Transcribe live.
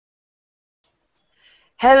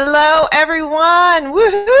Hello, everyone.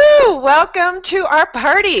 Woohoo! Welcome to our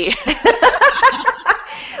party.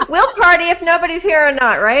 We'll party if nobody's here or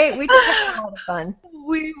not, right? We just have a lot of fun.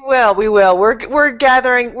 We will. We will. We're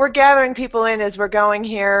gathering people in as we're going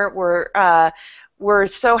here. We're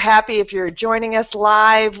so happy if you're joining us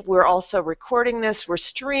live. We're also recording this. We're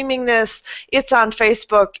streaming this. It's on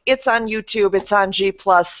Facebook. It's on YouTube. It's on G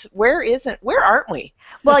Plus. Where aren't we?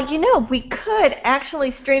 Well, we could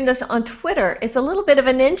actually stream this on Twitter. It's a little bit of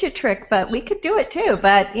a ninja trick, but we could do it too.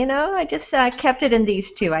 But, I just kept it in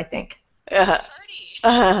these two, I think. Uh,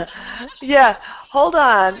 uh, yeah. Hold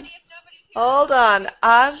on. Hold on.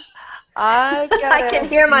 I've got I can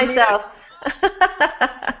hear myself.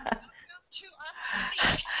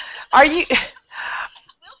 Are you?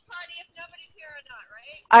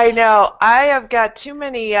 I know. I have got too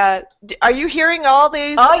many. Are you hearing all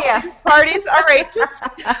these? Oh yeah. Parties. All right.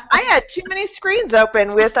 I had too many screens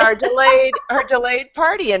open with our delayed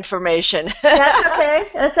party information. That's okay.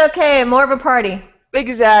 That's okay. More of a party.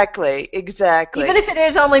 Exactly. Even if it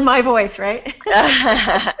is only my voice, right?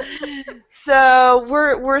 So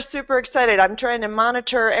we're super excited. I'm trying to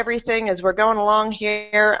monitor everything as we're going along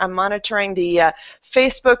here. I'm monitoring the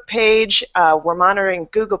Facebook page. We're monitoring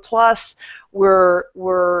Google Plus.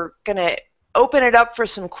 We're gonna open it up for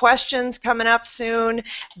some questions coming up soon.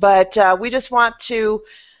 But we just want to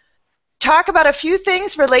talk about a few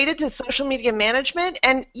things related to social media management.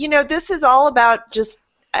 And this is all about just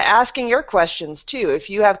asking your questions too. If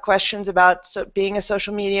you have questions about being a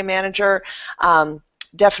social media manager,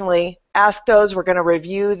 definitely ask those. We're going to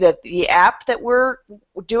review the app that we're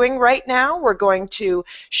doing right now. We're going to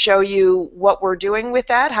show you what we're doing with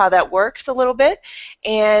that, how that works a little bit,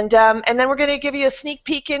 and then we're going to give you a sneak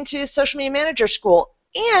peek into Social Media Manager School,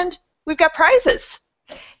 and we've got prizes.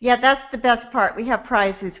 Yeah, that's the best part. We have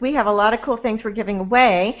prizes. We have a lot of cool things we're giving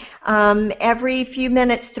away every few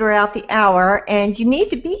minutes throughout the hour, and you need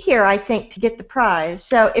to be here, I think, to get the prize.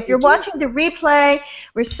 So if you're watching the replay,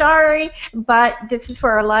 we're sorry, but this is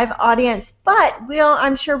for our live audience. But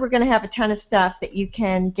I'm sure we're going to have a ton of stuff that you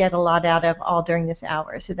can get a lot out of all during this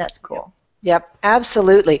hour, so that's cool. Yep,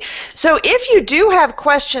 absolutely. So if you do have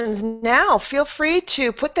questions now, feel free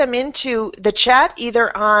to put them into the chat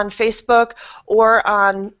either on Facebook or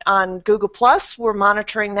on Google Plus. We're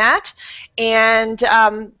monitoring that, and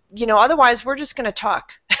otherwise we're just going to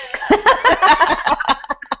talk.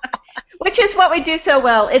 Which is what we do so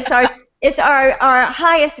well. It's our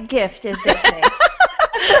highest gift, as they say.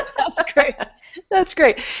 That's great. That's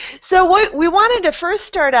great. So we wanted to first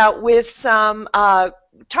start out with some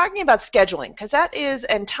talking about scheduling, because that is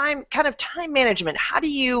time management. How do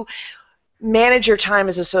you manage your time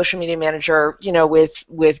as a social media manager?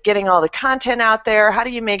 With getting all the content out there. How do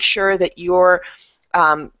you make sure that you're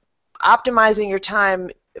optimizing your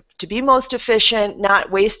time to be most efficient,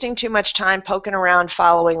 not wasting too much time poking around,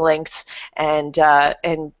 following links, and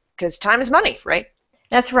because time is money, right?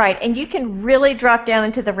 That's right, and you can really drop down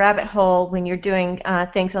into the rabbit hole when you're doing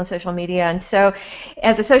things on social media. And so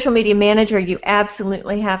as a social media manager, you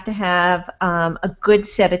absolutely have to have a good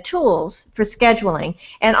set of tools for scheduling.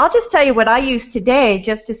 And I'll just tell you what I use today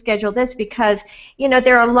just to schedule this, because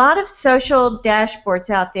there are a lot of social dashboards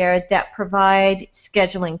out there that provide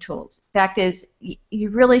scheduling tools. The fact is, you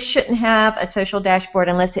really shouldn't have a social dashboard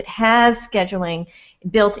unless it has scheduling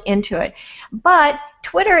built into it. But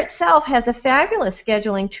Twitter itself has a fabulous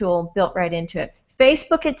scheduling tool built right into it.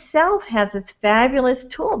 Facebook itself has this fabulous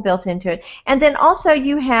tool built into it. And then also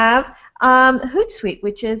you have Hootsuite,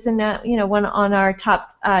 which is one on our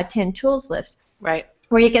top 10 tools list. Right.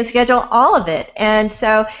 Where you can schedule all of it. And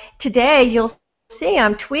so today you'll see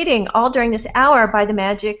I'm tweeting all during this hour by the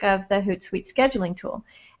magic of the Hootsuite scheduling tool.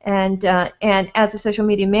 And as a social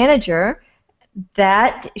media manager,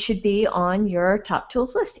 that should be on your top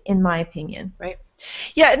tools list, in my opinion. Right.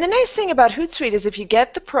 Yeah, and the nice thing about Hootsuite is if you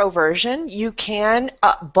get the pro version, you can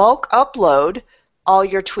bulk upload all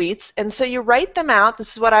your tweets, and so you write them out.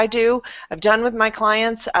 This is what I do. I've done with my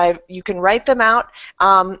clients. You can write them out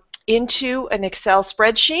into an Excel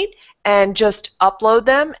spreadsheet and just upload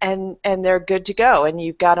them, and they're good to go, and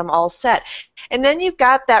you've got them all set. And then you've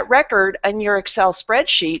got that record in your Excel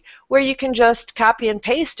spreadsheet where you can just copy and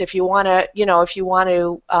paste if you want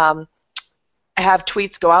to, have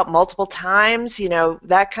tweets go out multiple times,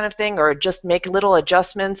 that kind of thing, or just make little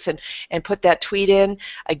adjustments and put that tweet in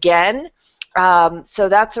again. So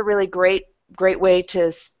that's a really great way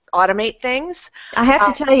to automate things. I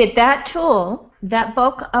have to tell you, that tool, that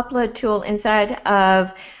bulk upload tool inside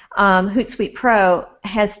of Hootsuite Pro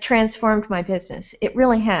has transformed my business. It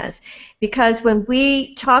really has. Because when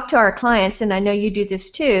we talk to our clients, and I know you do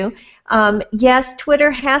this too, yes,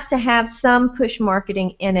 Twitter has to have some push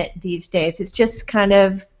marketing in it these days. It's just kind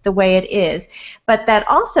of the way it is. But that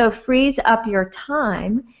also frees up your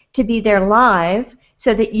time to be there live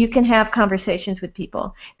so that you can have conversations with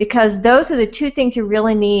people, because those are the two things you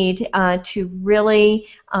really need to really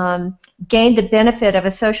gain the benefit of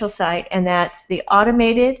a social site, and that's the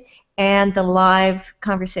automated and the live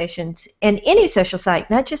conversations in any social site,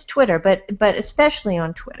 not just Twitter, but especially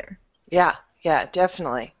on Twitter. Yeah. Yeah,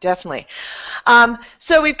 definitely, definitely.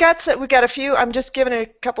 So we've got a few. I'm just giving a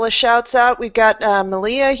couple of shouts out. We've got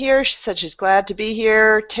Malia here. She said she's glad to be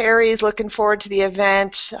here. Terry's looking forward to the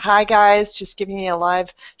event. Hi guys, just giving you a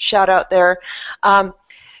live shout out there.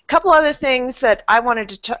 Couple other things that I wanted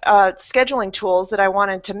to scheduling tools that I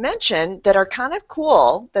wanted to mention that are kind of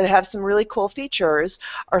cool, that have some really cool features,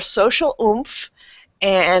 are Social Oomph,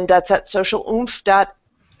 and that's at socialoomph.com.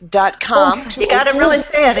 You got to really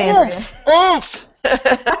say it, Andrea. Oomph.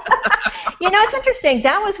 You know, it's interesting.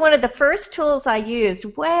 That was one of the first tools I used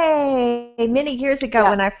way many years ago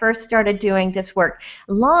when I first started doing this work,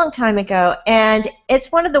 a long time ago, and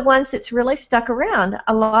it's one of the ones that's really stuck around.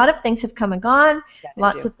 A lot of things have come and gone,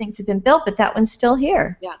 lots of things have been built, but that one's still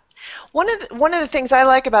here. Yeah. One of the things I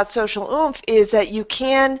like about Social Oomph is that you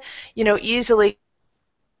can, easily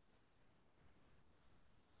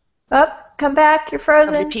come back, you're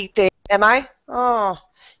frozen. Repeat things. Am I? Oh.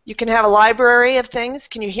 You can have a library of things.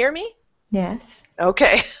 Can you hear me? Yes.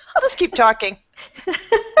 Okay. I'll just keep talking.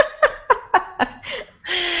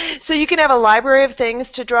 So you can have a library of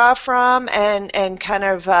things to draw from and kind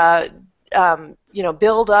of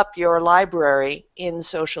build up your library in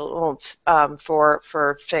Social Oomph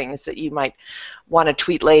for things that you might want to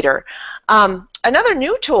tweet later. Another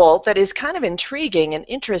new tool that is kind of intriguing and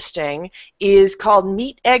interesting is called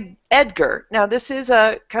Meet Edgar. Now this is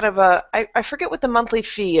a kind of I forget what the monthly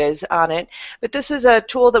fee is on it, but this is a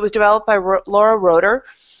tool that was developed by Laura Roeder,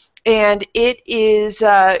 and it is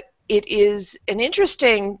an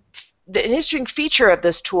interesting. The interesting feature of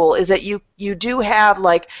this tool is that you do have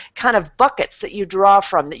like kind of buckets that you draw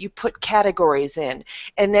from, that you put categories in,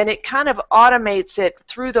 and then it kind of automates it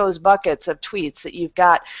through those buckets of tweets that you've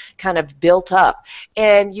got kind of built up,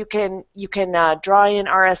 and you can draw in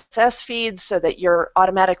RSS feeds so that you're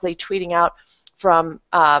automatically tweeting out from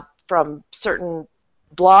certain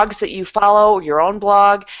blogs that you follow, your own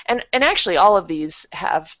blog, and actually all of these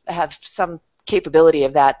have some capability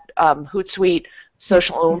of that. Hootsuite,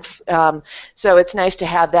 Social Oomph, so it's nice to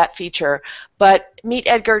have that feature. But Meet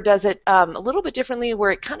Edgar does it a little bit differently,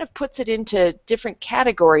 where it kind of puts it into different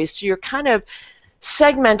categories, so you're kind of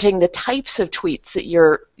segmenting the types of tweets that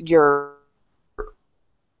you're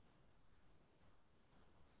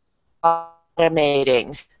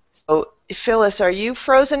automating. So Phyllis, are you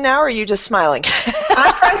frozen now, or are you just smiling?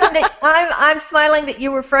 I'm frozen. I'm smiling that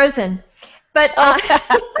you were frozen. But I'm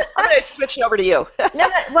going to switch over to you.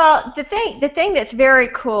 Well, the thing that's very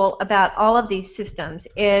cool about all of these systems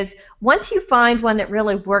is once you find one that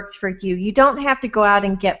really works for you, you don't have to go out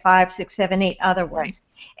and get 5, 6, 7, 8 other ones.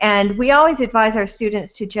 Right. And we always advise our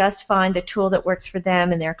students to just find the tool that works for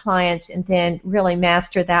them and their clients, and then really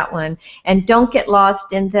master that one. And don't get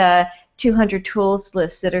lost in the 200 tools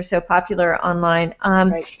lists that are so popular online.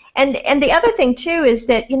 Right. And the other thing too is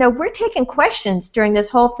that we're taking questions during this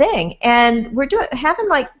whole thing, and we're having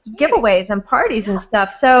like giveaways and parties and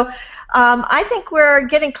stuff. So I think we're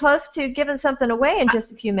getting close to giving something away in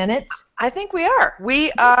just a few minutes. I think we are.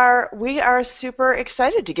 We are super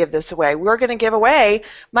excited to give this away. We're going to give away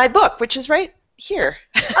my book, which is right here.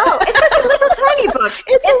 Oh, it's such a little tiny book.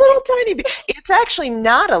 It's a little tiny book. It's actually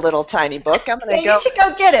not a little tiny book. I'm going to go. You should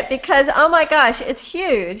go get it, because oh my gosh, it's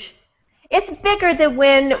huge. It's bigger than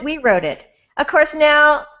when we wrote it. Of course,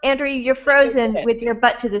 now, Andrea, you're frozen with your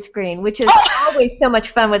butt to the screen, which is always so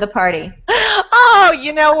much fun with a party. Oh,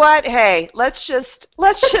 you know what? Hey, let's just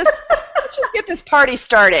get this party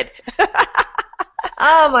started.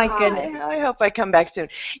 Oh my goodness! I hope I come back soon.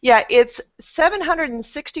 Yeah, it's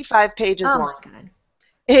 765 pages long. Oh my God!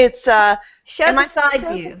 It's show the side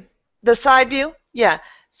view. The side view, yeah.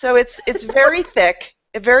 So it's very thick.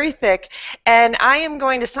 Very thick, and I am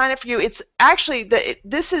going to sign up for you. It's actually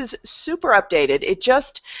this is super updated. It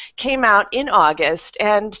just came out in August,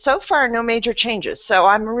 and so far no major changes. So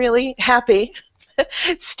I'm really happy.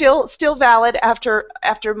 It's still valid after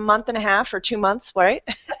a month and a half or 2 months, right?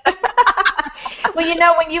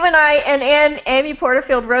 Well, when you and I and Amy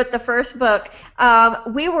Porterfield wrote the first book,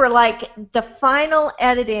 we were like the final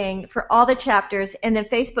editing for all the chapters, and then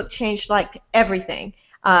Facebook changed like everything.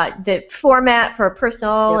 the format for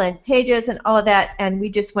personal and pages and all of that, and we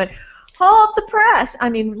just went, hold the press. I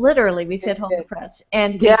mean, literally, we said hold the press.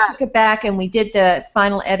 And we took it back and we did the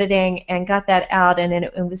final editing and got that out, and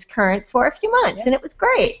it was current for a few months, and it was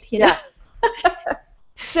great. You know?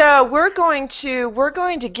 So we're going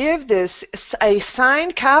to give this a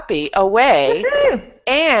signed copy away,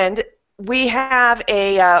 and we have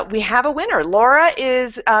a winner. Laura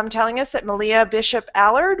is telling us that Malia Bishop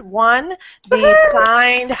Allard won the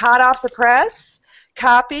signed hot off the press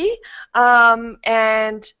copy,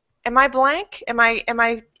 and am I blank? Am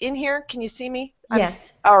I in here? Can you see me?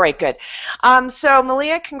 Yes. All right, good. So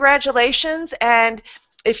Malia, congratulations, and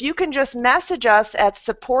if you can just message us at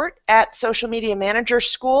support@Social Media Manager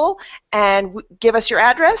School and give us your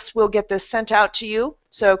address, we'll get this sent out to you.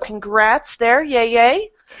 So congrats there, yay,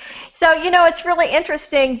 yay. So, you know, it's really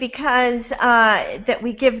interesting because that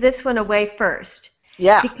we give this one away first.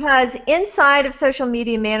 Yeah. Because inside of Social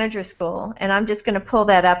Media Manager School, and I'm just going to pull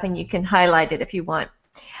that up and you can highlight it if you want.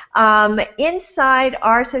 Inside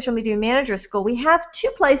our Social Media Manager School, we have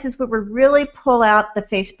two places where we really pull out the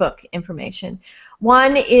Facebook information.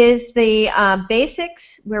 One is the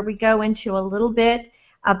basics, where we go into a little bit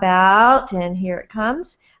about, and here it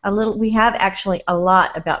comes, we have actually a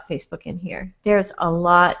lot about Facebook in here. There's a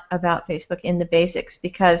lot about Facebook in the basics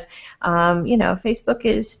because, you know, Facebook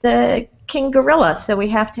is the king gorilla, so we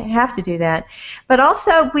have to do that. But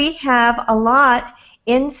also we have a lot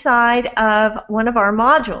inside of one of our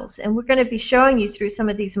modules, and we're going to be showing you through some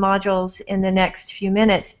of these modules in the next few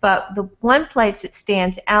minutes, but the one place that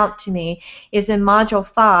stands out to me is in Module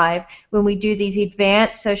 5 when we do these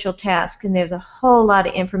advanced social tasks, and there's a whole lot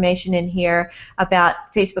of information in here about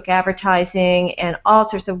Facebook advertising and all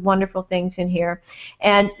sorts of wonderful things in here.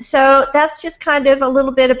 And so that's just kind of a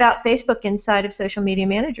little bit about Facebook inside of Social Media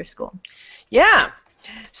Manager School. Yeah.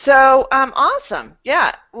 So awesome,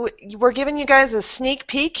 yeah. We're giving you guys a sneak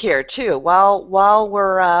peek here too, while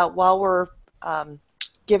we're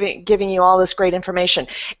giving you all this great information.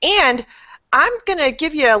 And I'm going to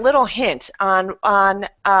give you a little hint on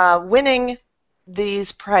winning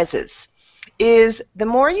these prizes. Is the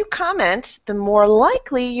more you comment, the more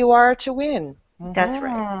likely you are to win. That's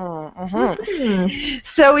right.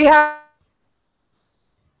 So we have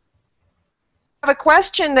a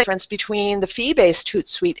question, the difference between the fee-based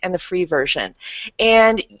Hootsuite and the free version.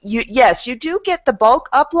 And yes, you do get the bulk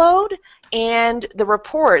upload and the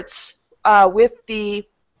reports with the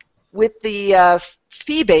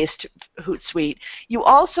fee-based Hootsuite. You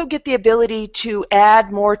also get the ability to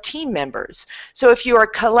add more team members. So if you are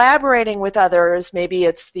collaborating with others, maybe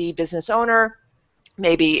it's the business owner,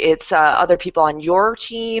 maybe it's other people on your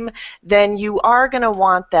team, then you are going to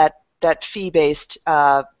want that fee-based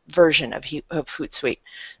version of Hootsuite.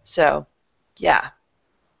 So, yeah.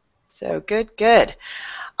 So, good.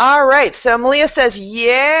 All right, so Malia says,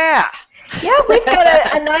 yeah. Yeah, we've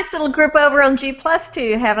got a nice little group over on G Plus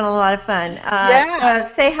too, having a lot of fun. So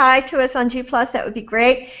say hi to us on G Plus, that would be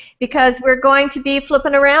great, because we're going to be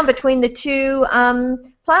flipping around between the two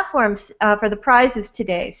platforms for the prizes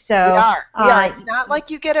today. So we are. It's not like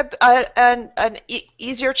you get an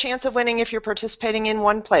easier chance of winning if you're participating in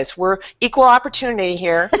one place. We're equal opportunity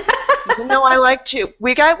here. Even though I like to,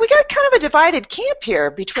 we got kind of a divided camp here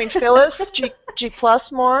between Phyllis, G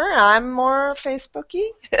Plus more, I'm more Facebooky.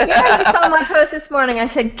 Yeah, you saw my post this morning. I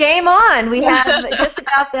said, game on. We have just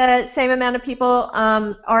about the same amount of people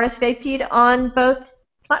RSVP'd on both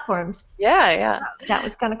platforms. Yeah. That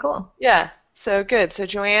was kind of cool. Yeah. So good. So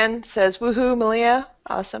Joanne says, woohoo, Malia.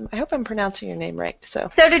 Awesome. I hope I'm pronouncing your name right. So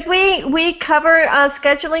did we cover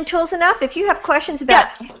scheduling tools enough? If you have questions about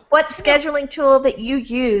what scheduling tool that you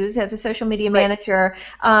use as a social media manager,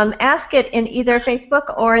 ask it in either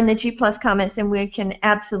Facebook or in the G Plus comments, and we can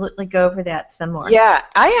absolutely go over that some more. Yeah,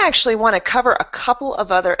 I actually want to cover a couple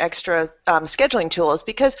of other extra scheduling tools,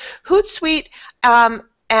 because Hootsuite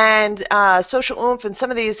and Social Oomph and some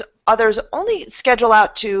of these others only schedule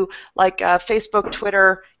out to like Facebook,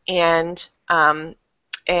 Twitter, and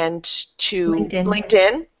to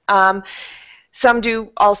LinkedIn. Some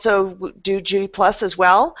do also do G Plus as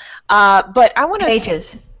well. But I want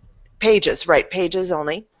to Pages, right? Pages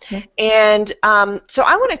only. Yeah. And so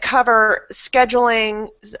I want to cover scheduling.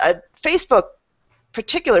 Facebook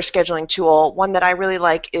particular scheduling tool, one that I really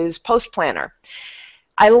like, is Post Planner.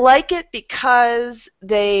 I like it because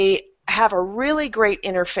they have a really great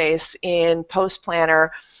interface in Post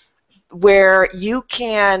Planner where you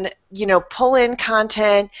can, pull in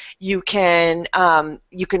content. You can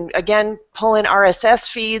again pull in RSS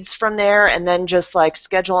feeds from there and then just like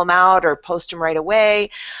schedule them out or post them right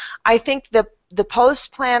away. I think the the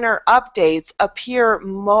post planner updates appear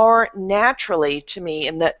more naturally to me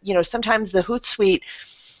in the, sometimes the Hootsuite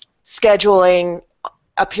scheduling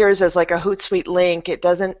appears as like a Hootsuite link. It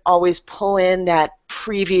doesn't always pull in that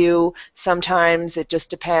preview. Sometimes it just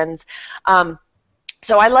depends.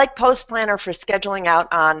 So I like Post Planner for scheduling out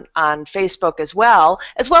on Facebook as well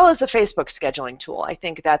as the Facebook scheduling tool. I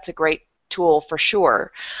think that's a great tool for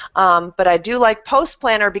sure. But I do like Post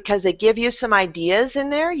Planner because they give you some ideas in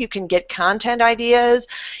there. You can get content ideas.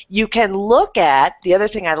 You can look at, the other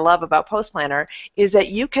thing I love about Post Planner is that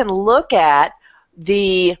you can look at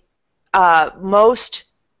the most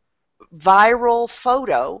viral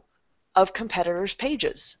photo of competitors'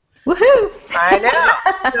 pages. Woohoo! I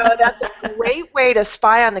know. So that's a great way to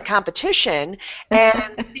spy on the competition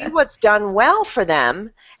and see what's done well for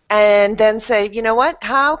them, and then say, you know what,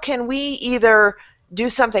 how can we either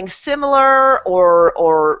do something similar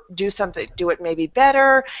or do it maybe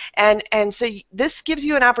better, and so this gives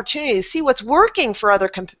you an opportunity to see what's working for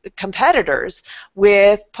other competitors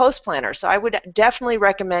with Post Planner. So I would definitely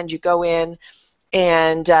recommend you go in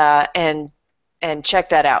and check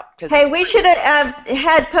that out. Hey, we should have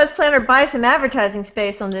had Post Planner buy some advertising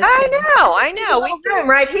space on this. I know. We room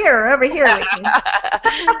right here, over here.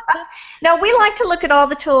 Now, we like to look at all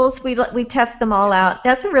the tools. We test them all out.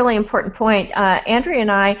 That's a really important point. Andrea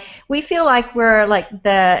and I, we feel like we're like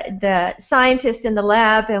the scientists in the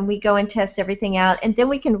lab, and we go and test everything out, and then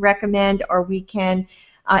we can recommend or we can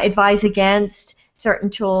advise against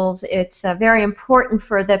certain tools. It's very important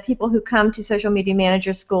for the people who come to Social Media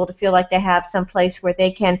Manager School to feel like they have some place where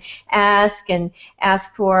they can ask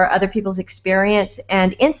for other people's experience.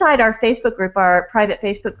 And inside our Facebook group, our private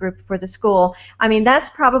Facebook group for the school, I mean, that's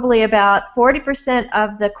probably about 40%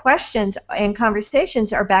 of the questions and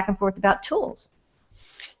conversations are back and forth about tools.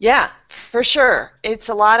 Yeah, for sure. It's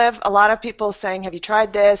a lot of people saying, "Have you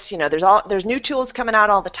tried this?" There's new tools coming out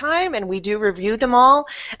all the time, and we do review them all.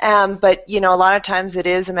 But a lot of times it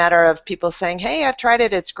is a matter of people saying, "Hey, I've tried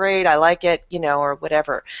it. It's great. I like it," or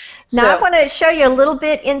whatever. Now I want to show you a little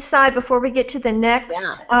bit inside before we get to the next.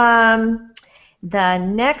 Yeah. The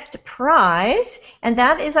next prize, and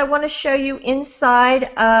that is I want to show you inside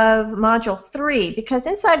of Module 3, because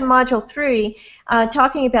inside Module 3,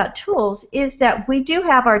 talking about tools, is that we do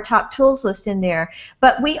have our top tools list in there,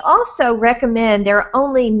 but we also recommend there are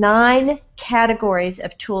only 9 categories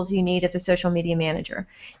of tools you need as a social media manager.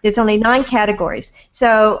 There's only 9 categories.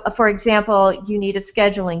 So, for example, you need a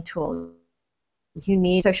scheduling tool. You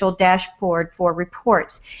need a social dashboard for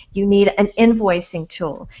reports. You need an invoicing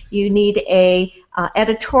tool. You need a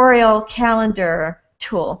editorial calendar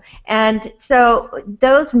tool. And so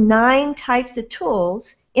those 9 types of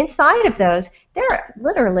tools, inside of those, there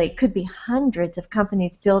literally could be hundreds of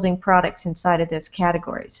companies building products inside of those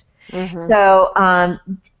categories. Mm-hmm. So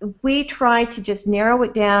we try to just narrow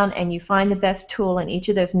it down, and you find the best tool in each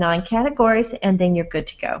of those 9 categories, and then you're good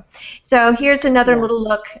to go. So here's another little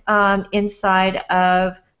look inside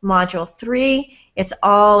of Module 3. It's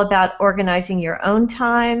all about organizing your own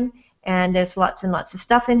time, and there's lots and lots of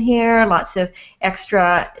stuff in here, lots of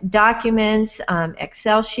extra documents,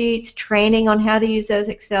 Excel sheets, training on how to use those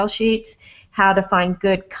Excel sheets, how to find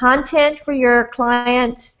good content for your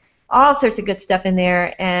clients, all sorts of good stuff in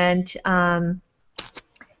there, and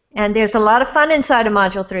there's a lot of fun inside of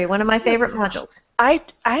Module 3, one of my favorite modules. I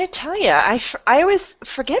tell you, I always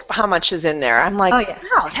forget how much is in there. I'm like,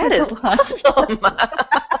 wow, that is awesome.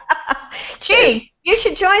 Gee, you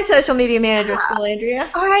should join Social Media Manager School, Andrea.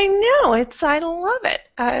 I know. I love it.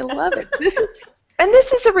 I love it. This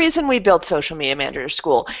is the reason we built Social Media Manager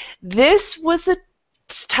School. This was the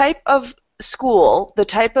type of school, the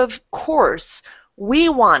type of course we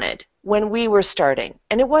wanted when we were starting,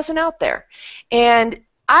 and it wasn't out there. And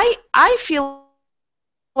I feel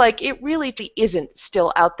like it really isn't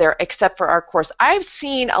still out there except for our course. I've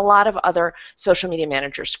seen a lot of other social media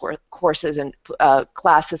manager courses and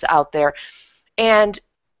classes out there, and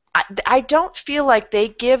I don't feel like they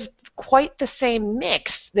give quite the same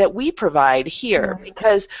mix that we provide here,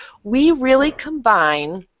 because we really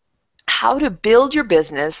combine how to build your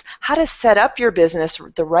business, how to set up your business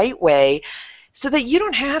the right way, so that you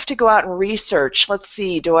don't have to go out and research. Let's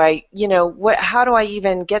see, how do I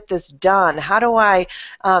even get this done? How do I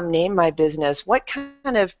name my business? Where do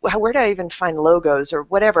I even find logos or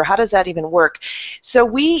whatever? How does that even work? So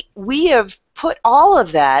we have put all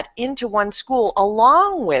of that into one school,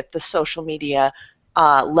 along with the social media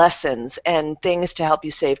lessons and things to help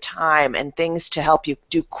you save time, and things to help you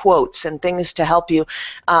do quotes, and things to help you,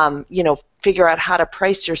 figure out how to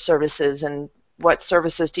price your services and what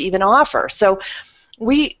services to even offer. So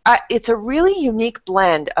it's a really unique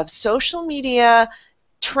blend of social media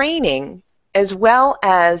training as well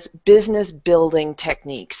as business building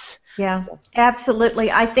techniques. Yeah,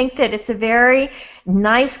 absolutely. I think that it's a very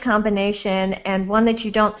nice combination and one that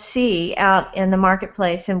you don't see out in the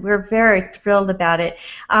marketplace, and we're very thrilled about it.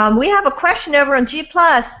 We have a question over on G+. Ding,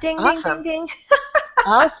 ding, ding, Awesome. ding.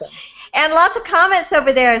 Awesome. And lots of comments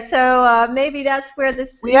over there, so maybe that's where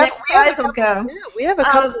this next prize will go. Yeah, we have a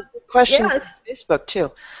couple of questions yes. on Facebook,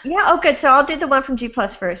 too. Yeah, oh, good. So I'll do the one from G+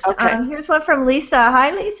 first. Okay. Here's one from Lisa.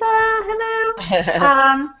 Hi, Lisa.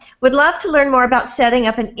 Hello. Would love to learn more about setting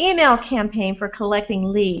up an email campaign for collecting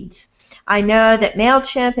leads. I know that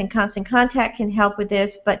MailChimp and Constant Contact can help with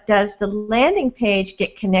this, but does the landing page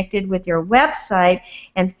get connected with your website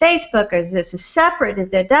and Facebook, or is this a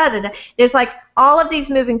separate? There's like all of these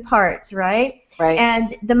moving parts, right? Right.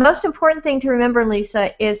 And the most important thing to remember,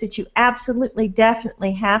 Lisa, is that you absolutely,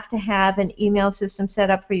 definitely have to have an email system set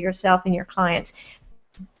up for yourself and your clients.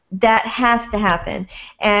 That has to happen.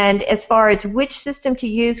 And as far as which system to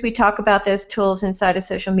use, we talk about those tools inside of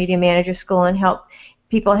Social Media Manager School and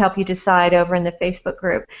people help you decide over in the Facebook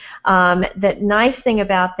group. The nice thing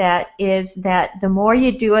about that is that the more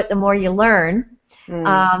you do it, the more you learn.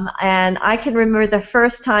 And I can remember the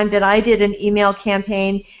first time that I did an email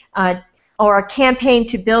campaign or a campaign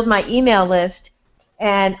to build my email list,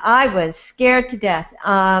 and I was scared to death.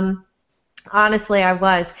 Honestly, I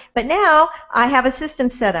was. But now I have a system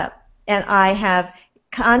set up, and I have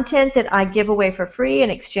content that I give away for free in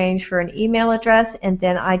exchange for an email address, and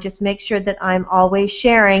then I just make sure that I'm always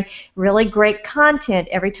sharing really great content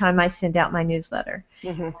every time I send out my newsletter.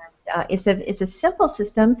 It's a simple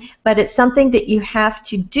system, but it's something that you have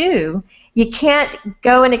to do. You can't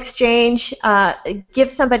go and exchange, give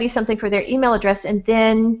somebody something for their email address and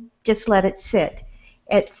then just let it sit.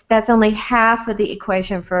 That's only half of the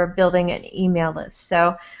equation for building an email list.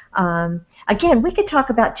 So, again, we could talk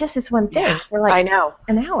about just this one thing for like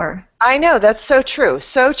an hour. I know, that's so true,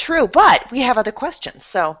 but we have other questions.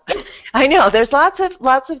 So I know there's lots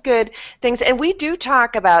of good things, and we do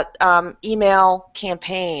talk about email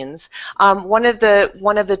campaigns. One of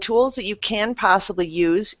the tools that you can possibly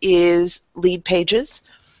use is Lead Pages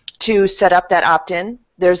to set up that opt-in.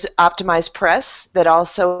 There's Optimize Press that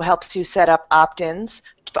also helps you set up opt-ins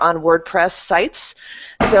on WordPress sites.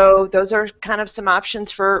 So those are kind of some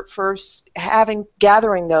options for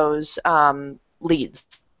gathering those leads.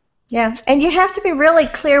 Yeah, and you have to be really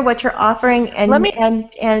clear what you're offering and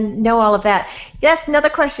know all of that. Yes, another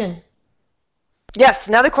question. Yes,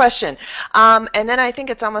 another question. And then I think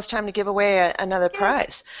it's almost time to give away another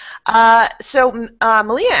prize. So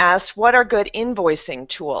Malia asked, what are good invoicing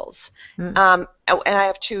tools? And I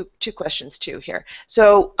have two questions too here.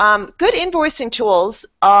 So good invoicing tools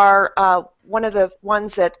are one of the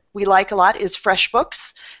ones that we like a lot is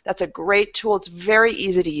FreshBooks. That's a great tool. It's very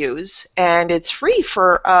easy to use, and it's free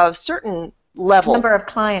for a certain level. Number of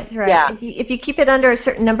clients, right? Yeah. If you keep it under a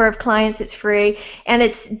certain number of clients, it's free, and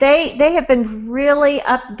they have been really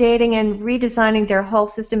updating and redesigning their whole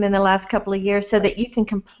system in the last couple of years so that you can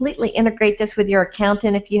completely integrate this with your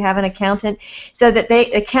accountant if you have an accountant, so that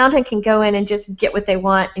the accountant can go in and just get what they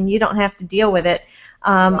want and you don't have to deal with it.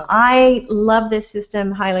 I love this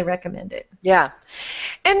system, highly recommend it. Yeah.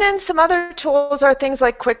 And then some other tools are things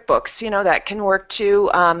like QuickBooks, that can work too.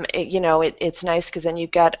 It's nice because then you've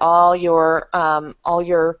got all your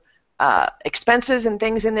expenses and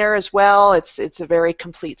things in there as well. It's a very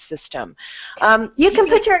complete system. You can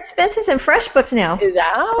put your expenses in FreshBooks now.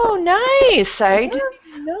 Oh, nice! I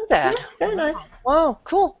didn't know that. Yes, very nice. Wow,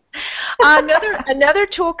 cool. Another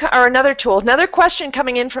question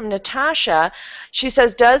coming in from Natasha. She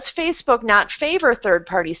says, does Facebook not favor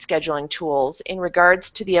third-party scheduling tools in regards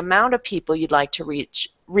to the amount of people you'd like to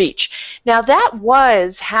reach? Now, that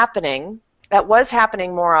was happening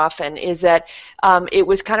more often, is that it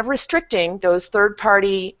was kind of restricting those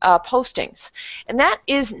third-party postings. And that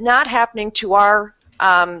is not happening to our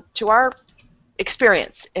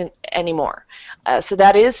experience anymore. So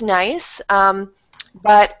that is nice.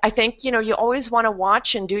 But I think you always want to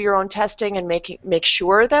watch and do your own testing and make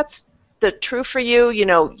sure that's true for you.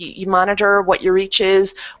 You monitor what your reach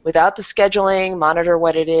is without the scheduling, monitor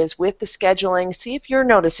what it is with the scheduling, see if you're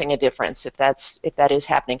noticing a difference if that is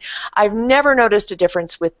happening. I've never noticed a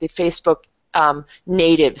difference with the Facebook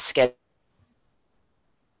native schedule.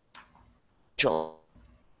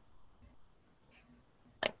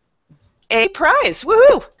 A prize,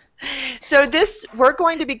 woohoo! So we're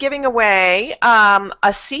going to be giving away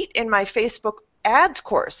a seat in my Facebook ads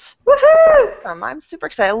course. Woohoo! I'm super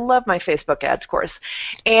excited. I love my Facebook ads course.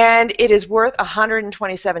 And it is worth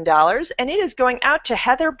 $127, and it is going out to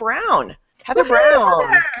Heather Brown. Heather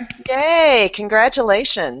Brown. Heather. Yay,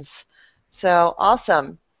 congratulations. So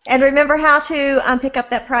awesome. And remember how to pick up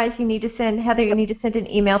that prize. You need to send, Heather, you need to send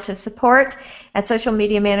an email to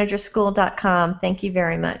support@socialmediamanagerschool.com. Thank you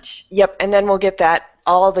very much. Yep, and then we'll get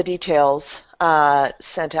all the details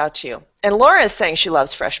sent out to you. And Laura is saying she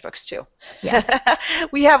loves FreshBooks too. Yeah.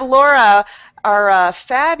 We have Laura, our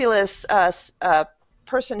fabulous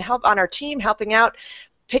person on our team helping out,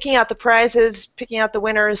 picking out the prizes, picking out the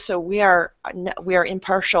winners. So we are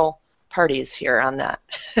impartial parties here on that.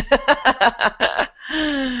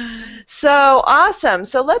 So awesome.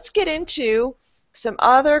 So let's get into some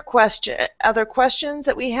other questions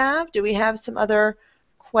that we have. Do we have some other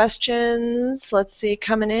questions? Let's see,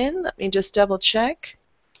 coming in. Let me just double check.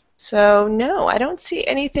 So no, I don't see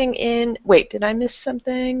anything in. Wait, did I miss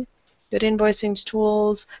something? Good invoicing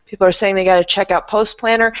tools. People are saying they got to check out Post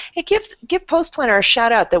Planner. Hey, give Post Planner a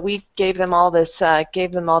shout out that we gave them all this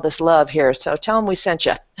love here. So tell them we sent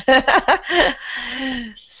you.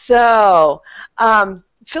 So,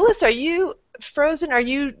 Phyllis, are you frozen? Are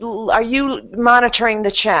you monitoring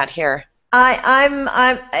the chat here?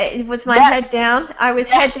 It was my head down. I was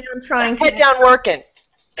head down trying to. Head down working.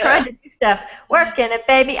 Trying to do stuff. Working it,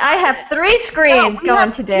 baby. I have 3 screens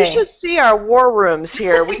going today. You should see our war rooms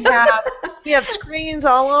here. We have screens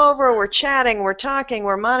all over. We're chatting. We're talking.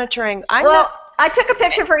 We're monitoring. I took a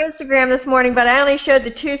picture for Instagram this morning, but I only showed the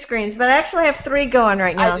 2 screens. But I actually have 3 going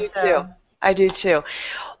right now. I do too.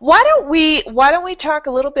 Why don't we talk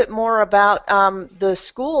a little bit more about the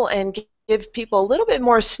school and give people a little bit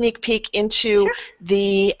more sneak peek into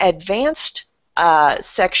the advanced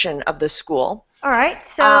section of the school. All right,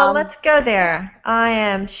 so let's go there. I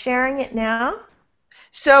am sharing it now.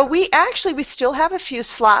 So we still have a few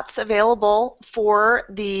slots available for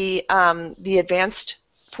the advanced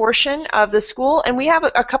portion of the school, and we have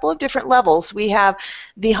a couple of different levels. We have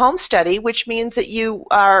the home study, which means that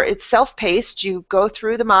it's self-paced. You go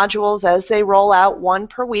through the modules as they roll out, 1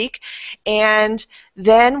 per week, and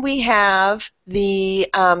then we have the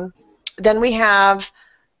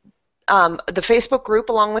Facebook group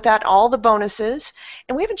along with that, all the bonuses,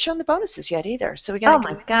 and we haven't shown the bonuses yet either. So we got. Oh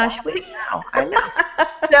my gosh, I know.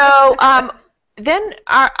 So then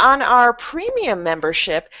on our premium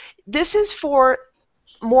membership, this is for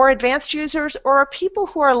more advanced users or people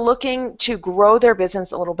who are looking to grow their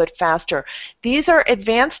business a little bit faster. These are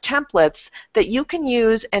advanced templates that you can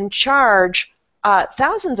use and charge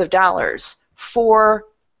thousands of dollars for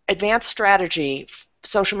advanced strategy,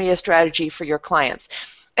 social media strategy for your clients.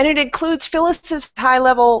 And it includes Phyllis's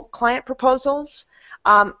high-level client proposals.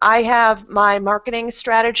 I have my marketing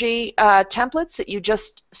strategy templates that you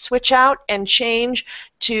just switch out and change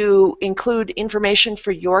to include information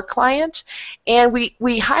for your client. And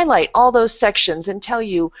we highlight all those sections and tell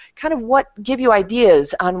you kind of give you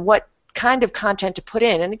ideas on what kind of content to put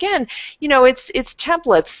in. And again, it's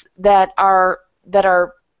templates that are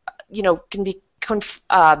can be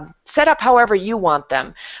set up however you want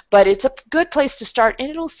them, but it's a good place to start, and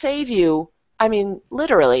it'll save you,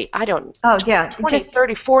 literally, 20,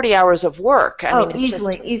 30, 40 hours of work.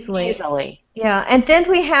 Easily. Yeah, and then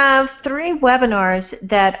we have 3 webinars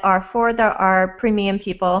that are for our premium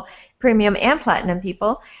people, premium and platinum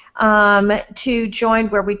people, to join,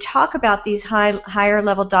 where we talk about these higher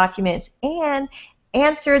level documents and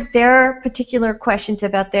answer their particular questions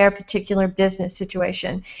about their particular business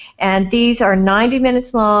situation. And these are 90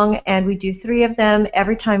 minutes long, and we do 3 of them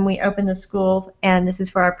every time we open the school, and this is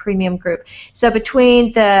for our premium group. So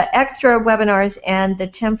between the extra webinars and the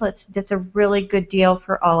templates, that's a really good deal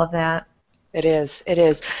for all of that. It is.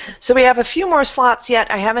 So we have a few more slots yet.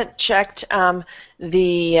 I haven't checked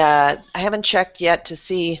yet to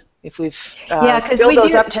see if we've filled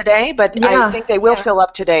those up today, but I think they will fill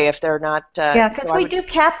up today if they're not. Because we do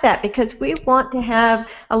cap that, because we want to have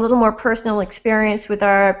a little more personal experience with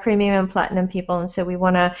our premium and platinum people, and so we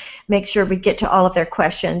want to make sure we get to all of their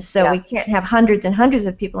questions. So we can't have hundreds and hundreds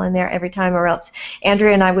of people in there every time, or else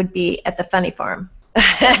Andrea and I would be at the funny farm.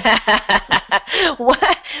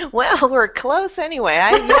 Well, we're close anyway.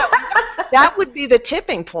 That would be the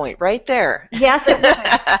tipping point right there. Yes, it would.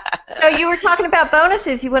 So you were talking about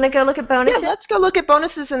bonuses. You want to go look at bonuses? Yeah, let's go look at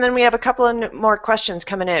bonuses, and then we have a couple of more questions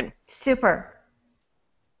coming in. Super.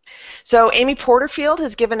 So Amy Porterfield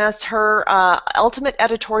has given us her Ultimate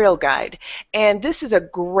Editorial Guide, and this is a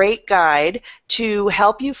great guide to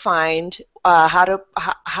help you find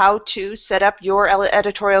how to set up your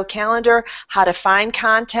editorial calendar, how to find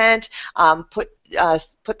content, put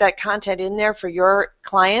that content in there for your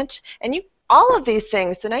client, and all of these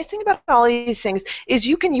things. The nice thing about all of these things is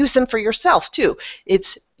you can use them for yourself too.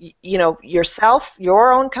 yourself,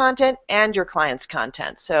 your own content, and your client's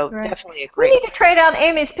content. So Right. definitely a We great. need to trade out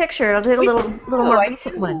Amy's picture. I'll do a We little do, more I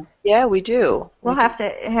recent do. one. Yeah, we do. We'll have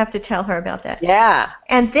to tell her about that. Yeah.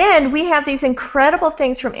 And then we have these incredible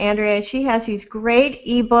things from Andrea. She has these great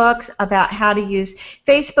ebooks about how to use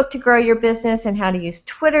Facebook to grow your business and how to use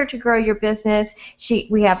Twitter to grow your business.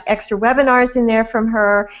 We have extra webinars in there from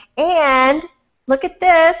her. And look at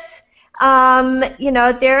this.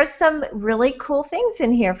 There's some really cool things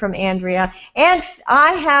in here from Andrea. And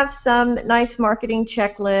I have some nice marketing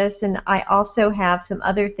checklists, and I also have some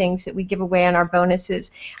other things that we give away on our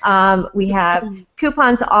bonuses. We have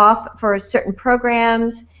coupons off for certain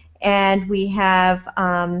programs, and we have,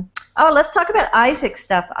 let's talk about Isaac's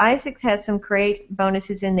stuff. Isaac has some great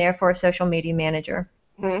bonuses in there for a social media manager.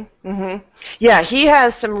 Mm-hmm. Yeah, he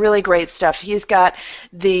has some really great stuff. He's got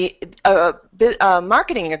the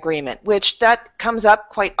marketing agreement, which that comes up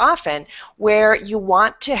quite often, where you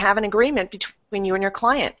want to have an agreement between you and your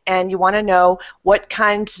client, and you want to know what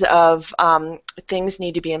kinds of things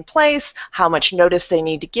need to be in place, how much notice they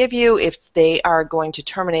need to give you if they are going to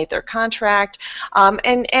terminate their contract,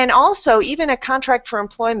 and also even a contract for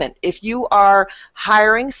employment. If you are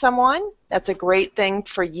hiring someone, that's a great thing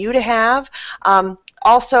for you to have.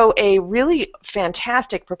 Also, a really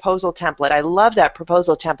fantastic proposal template. I love that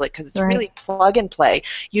proposal template because it's really plug and play.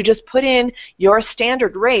 You just put in your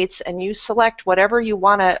standard rates and you select whatever you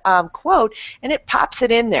want to quote, and it pops it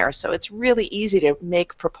in there. So it's really easy to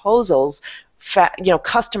make proposals,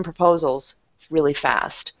 custom proposals, really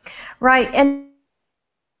fast. Right. And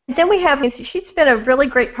then we have, she's been a really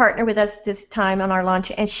great partner with us this time on our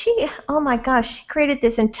launch, and oh my gosh, she created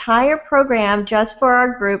this entire program just for our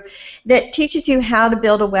group that teaches you how to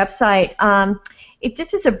build a website.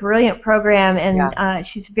 This is a brilliant program, and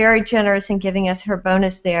she's very generous in giving us her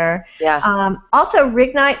bonus there. Yeah. Also,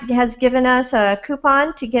 Rignite has given us a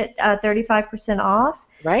coupon to get 35% off.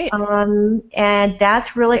 Right. And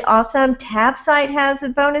that's really awesome. TabSite has a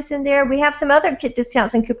bonus in there. We have some other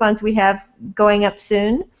discounts and coupons we have going up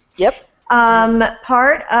soon. Yep.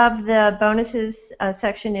 Part of the bonuses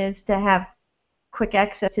section is to have quick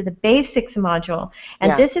access to the basics module.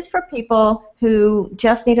 And this is for people who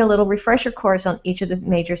just need a little refresher course on each of the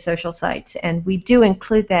major social sites. And we do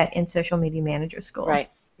include that in Social Media Manager School.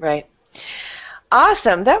 Right.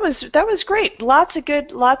 Awesome. That was great. Lots of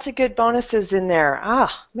good bonuses in there.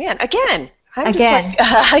 Ah, man. Again,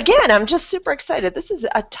 I'm just super excited. This is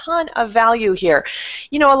a ton of value here.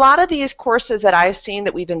 A lot of these courses that I've seen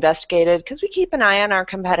that we've investigated, because we keep an eye on our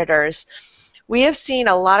competitors, we have seen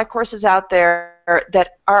a lot of courses out there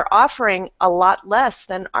that are offering a lot less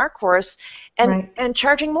than our course and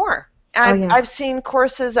charging more. I've seen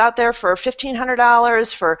courses out there for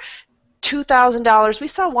 $1,500, for $2,000. We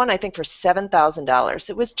saw one, I think, for $7,000.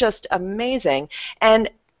 It was just amazing. And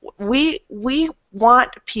we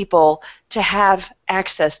want people to have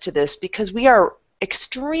access to this because we are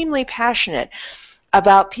extremely passionate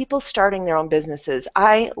about people starting their own businesses.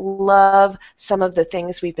 I love some of the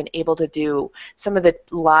things we've been able to do, some of the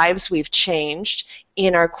lives we've changed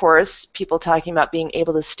in our course, people talking about being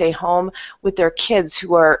able to stay home with their kids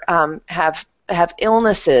who are have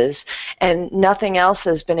illnesses and nothing else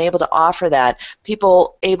has been able to offer that.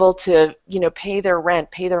 People able to pay their rent,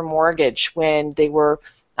 pay their mortgage when they were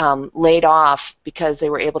laid off because they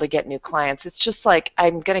were able to get new clients. It's just like,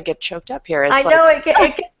 I'm going to get choked up here. I know it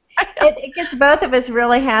gets both of us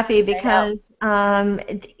really happy because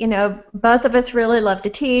both of us really love to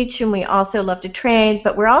teach, and we also love to train,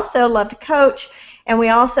 but we also love to coach, and we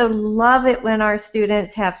also love it when our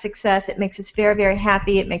students have success. It makes us very, very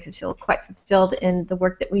happy. It makes us feel quite fulfilled in the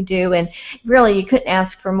work that we do, and really you couldn't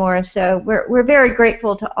ask for more. So we're very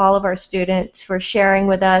grateful to all of our students for sharing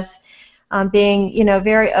with us, being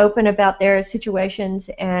very open about their situations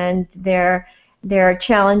and their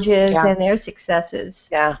challenges and their successes.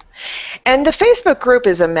 Yeah. And the Facebook group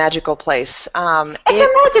is a magical place. It's a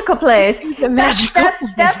magical place. It's a magical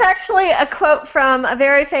place. That's actually a quote from a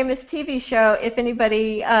very famous TV show. If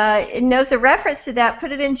anybody knows a reference to that,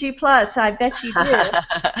 put it in G+. I bet you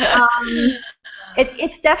do.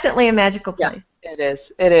 It's definitely a magical place. Yeah,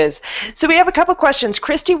 it is. So we have a couple questions.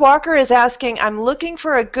 Christy Walker is asking, I'm looking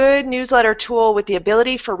for a good newsletter tool with the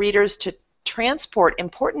ability for readers to transport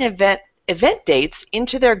important event dates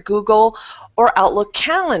into their Google or Outlook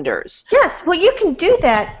calendars. Yes, well, you can do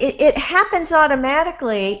that. It happens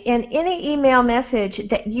automatically in any email message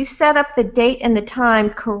that you set up the date and the time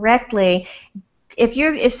correctly.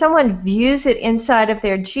 If someone views it inside of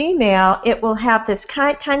their Gmail, it will have this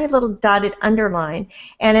tiny little dotted underline,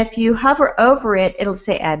 and if you hover over it, it'll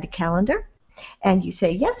say Add to Calendar. And you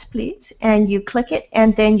say, yes, please, and you click it,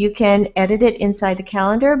 and then you can edit it inside the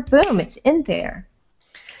calendar. Boom, it's in there.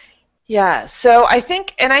 Yeah, so I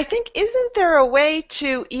think, isn't there a way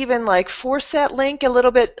to even like force that link a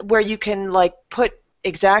little bit where you can like put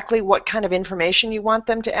exactly what kind of information you want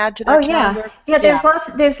them to add to their Oh yeah, calendar? yeah. Yeah,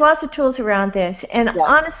 There's lots of tools around this, and yeah.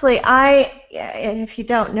 honestly, if you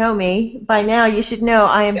don't know me by now, you should know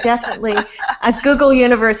I am definitely a Google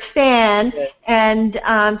Universe fan, Yes.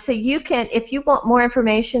 and so you can, if you want more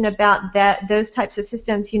information about those types of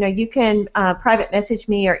systems, you can private message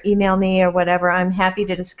me or email me or whatever. I'm happy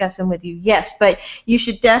to discuss them with you. Yes, but you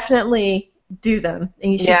should definitely do them,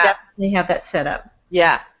 and you should Yeah, definitely have that set up.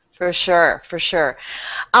 yeah, for sure, for sure.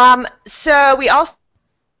 So we also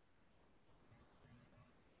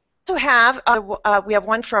have we have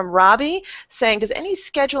one from Robbie saying, does any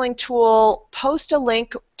scheduling tool post a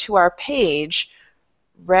link to our page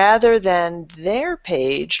rather than their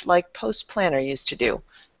page like Post Planner used to do?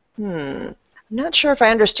 I'm not sure if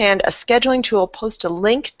I understand. A scheduling tool post a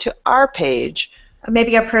link to our page.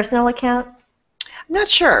 Maybe your personal account. I'm not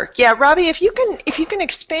sure. Yeah, Robbie, if you can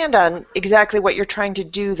expand on exactly what you're trying to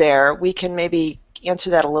do there, we can maybe answer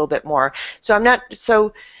that a little bit more. So I'm not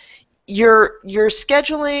so. You're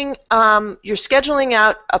scheduling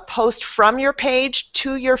out a post from your page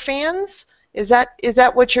to your fans. Is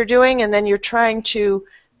that what you're doing? And then you're trying to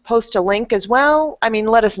post a link as well? I mean,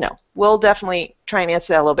 let us know. We'll definitely try and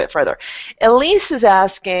answer that a little bit further. Elise is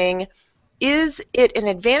asking, is it an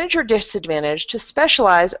advantage or disadvantage to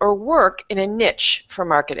specialize or work in a niche for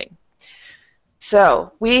marketing?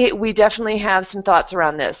 So we definitely have some thoughts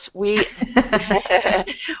around this. We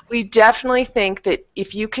we definitely think that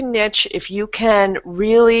if you can niche, if you can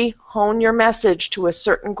really hone your message to a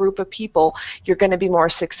certain group of people, you're going to be more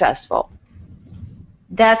successful.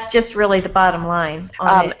 That's just really the bottom line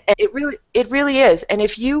on it. It really is. And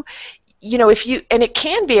if you and it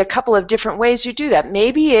can be a couple of different ways you do that.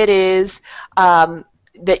 Maybe it is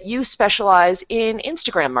that you specialize in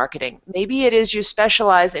Instagram marketing. Maybe it is you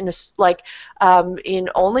specialize in in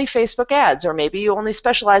only Facebook ads, or maybe you only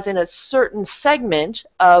specialize in a certain segment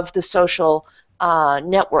of the social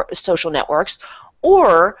networks,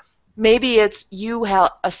 or maybe it's you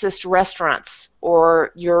assist restaurants,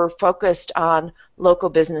 or you're focused on local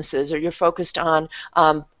businesses, or you're focused on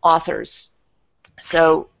authors.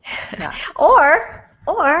 So, yeah.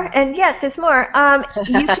 And yet there's more.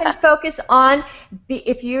 You can focus on,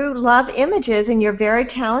 if you love images and you're very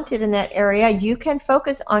talented in that area, you can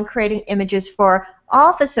focus on creating images for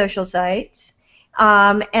all the social sites.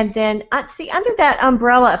 And then, see, under that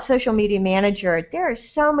umbrella of Social Media Manager, there are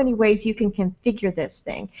so many ways you can configure this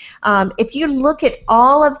thing. If you look at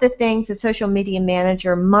all of the things a Social Media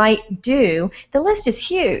Manager might do, the list is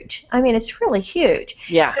huge. I mean, it's really huge.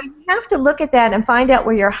 Yeah. So you have to look at that and find out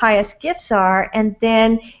where your highest gifts are, and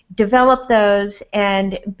then develop those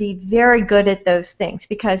and be very good at those things,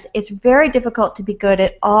 because it's very difficult to be good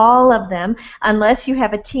at all of them unless you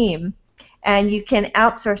have a team. And you can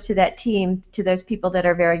outsource to that team, to those people that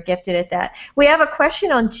are very gifted at that. We have a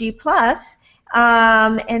question on G+,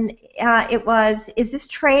 and it was, is this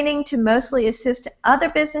training to mostly assist other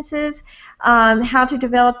businesses how to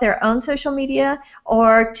develop their own social media,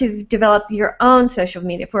 or to develop your own social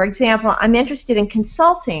media? For example, I'm interested in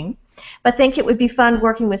consulting, but think it would be fun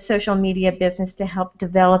working with social media business to help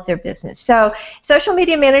develop their business. So Social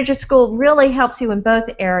Media Manager School really helps you in both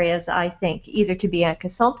areas, I think, either to be a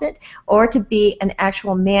consultant or to be an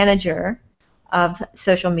actual manager of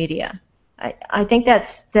social media. I think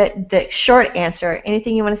that's the short answer.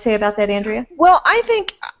 Anything you want to say about that, Andrea? Well, I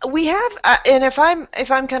think we have, and if I'm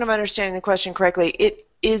kind of understanding the question correctly,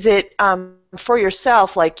 is it for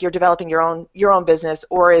yourself, like you're developing your own business,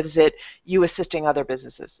 or is it you assisting other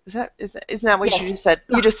businesses? Isn't that what you just said?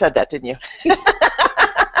 You just said that, didn't you?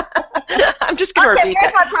 I'm just going to repeat that.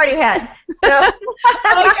 Here's my party hat.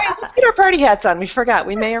 Let's get our party hats on. We forgot.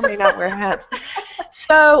 We may or may not wear hats.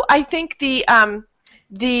 So I think definitely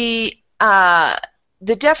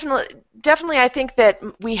I think that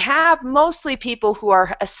we have mostly people who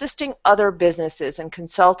are assisting other businesses and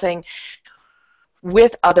consulting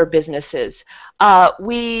with other businesses.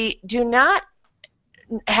 We do not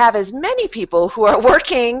have as many people who are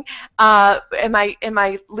working. Am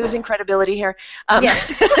I losing credibility here? Yes.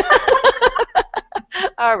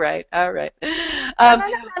 All right. No.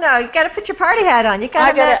 You got to put your party hat on. You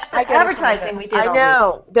got to match the advertising we did. I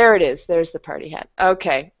know. There it is. There's the party hat.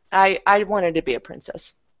 Okay. I wanted to be a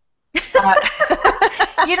princess. You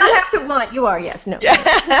don't have to want. You are. Yes. No.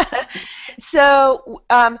 Yeah. So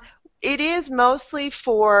it is mostly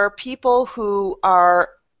for people who are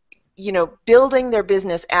building their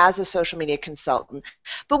business as a social media consultant.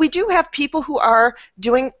 But we do have people who are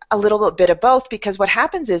doing a little bit of both, because what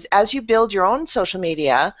happens is, as you build your own social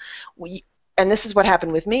media, and this is what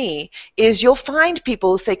happened with me, is you'll find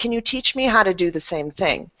people who say, can you teach me how to do the same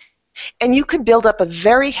thing? And you can build up a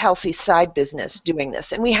very healthy side business doing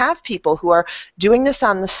this. And we have people who are doing this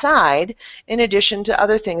on the side in addition to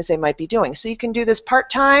other things they might be doing. So you can do this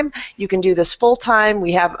part-time, you can do this full-time.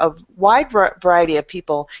 We have a wide variety of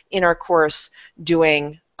people in our course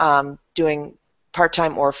doing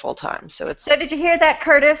part-time or full-time. So did you hear that,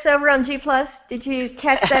 Curtis, over on G+? Did you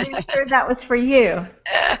catch that answer? That was for you.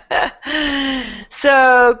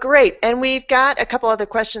 So great. And we've got a couple other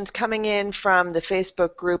questions coming in from the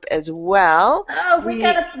Facebook group as well. Oh, we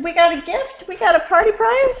got a gift? We got a party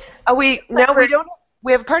prize? Oh, we don't.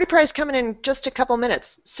 We have a party prize coming in just a couple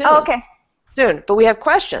minutes. Soon. Oh, okay. Soon. But we have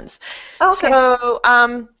questions. Okay. So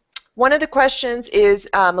one of the questions is,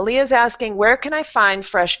 Malia's asking, where can I find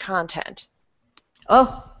fresh content?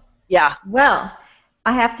 Oh, yeah. Well,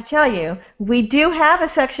 I have to tell you, we do have a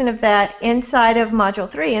section of that inside of Module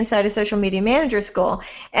 3, inside of Social Media Manager School,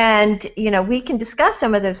 and we can discuss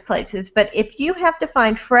some of those places. But if you have to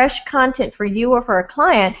find fresh content for you or for a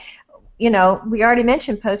client, we already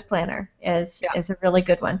mentioned Post Planner is a really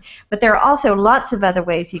good one. But there are also lots of other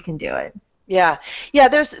ways you can do it. Yeah.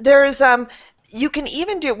 There's you can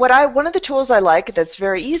even do one of the tools I like that's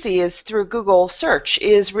very easy is through Google search,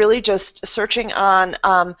 is really just searching on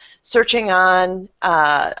some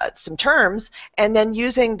terms and then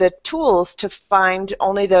using the tools to find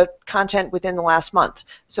only the content within the last month.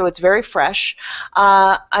 So it's very fresh.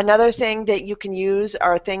 Another thing that you can use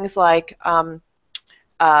are things like now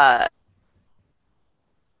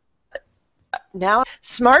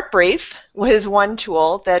SmartBrief was one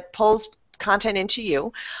tool that pulls content into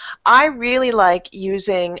you. I really like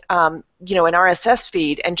using an RSS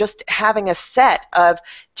feed and just having a set of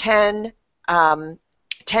 20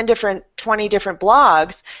 different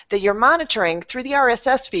blogs that you're monitoring through the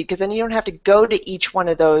RSS feed, because then you don't have to go to each one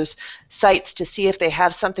of those sites to see if they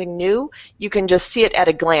have something new. You can just see it at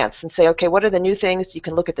a glance and say, okay, what are the new things? You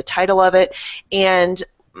can look at the title of it. And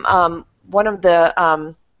one of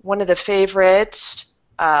the favorite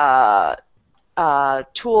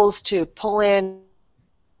tools to pull in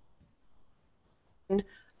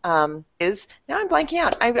is, now I'm blanking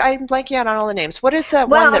out. I'm blanking out on all the names. What is that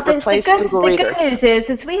one that replaced Google Reader? The good news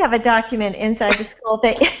is we have a document inside the school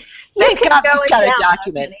that Thank God we've got a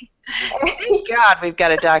document. Thank God we've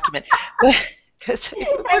got a document. Because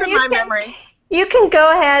my memory. You can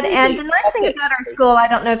go ahead, and the nice thing about our school, I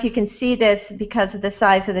don't know if you can see this because of the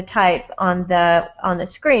size of the type on the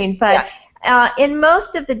screen, but in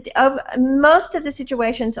most of the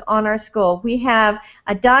situations on our school, we have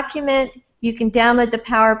a document. You can download the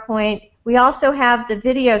PowerPoint. We also have the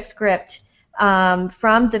video script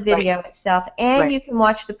from the video itself, and you can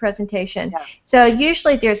watch the presentation. Yeah. So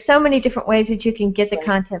usually there's so many different ways that you can get the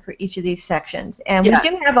content for each of these sections, and we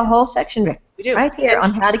do have a whole section right here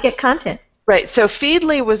on how to get content. Right, so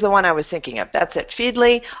Feedly was the one I was thinking of. That's it,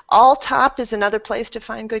 Feedly. AllTop is another place to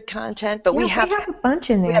find good content, but we have a bunch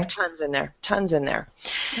in there. We have tons in there,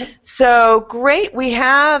 Yep. So great, we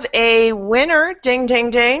have a winner. Ding, ding,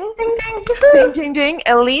 ding. Ding, ding, ding, ding, ding.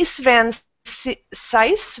 Elise Van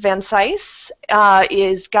Sice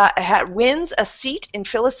wins a seat in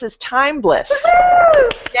Phyllis's Time Bliss.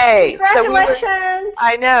 Yay! Congratulations!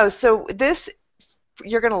 I know. So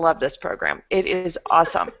you're going to love this program. It is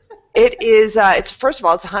awesome. It is. First of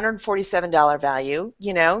all, it's $147 value.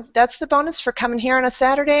 That's the bonus for coming here on a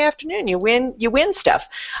Saturday afternoon. You win stuff,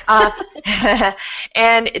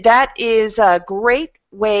 and that is a great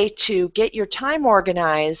way to get your time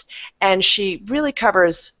organized. And she really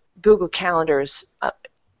covers Google Calendars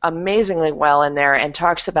amazingly well in there, and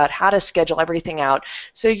talks about how to schedule everything out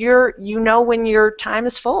so you know when your time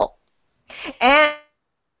is full. And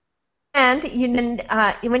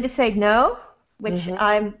when to say no. Which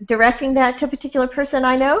I'm directing that to a particular person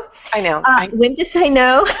I know. I know. When to say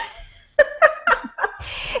no.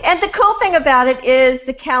 And the cool thing about it is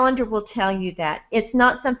the calendar will tell you that. It's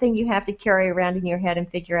not something you have to carry around in your head and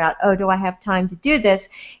figure out, oh, do I have time to do this?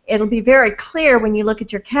 It'll be very clear when you look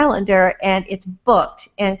at your calendar and it's booked.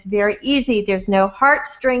 And it's very easy. There's no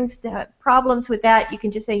heartstrings problems with that. You can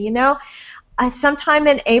just say, sometime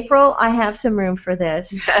in April I have some room for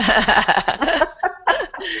this.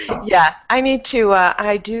 Yeah,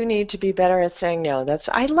 I do need to be better at saying no.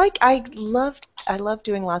 I love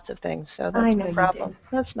doing lots of things, so that's my problem.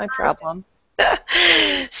 That's my problem.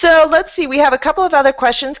 So let's see, we have a couple of other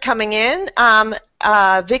questions coming in.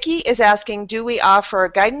 Vicki is asking, do we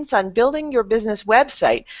offer guidance on building your business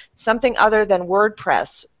website, something other than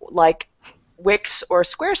WordPress, like Wix or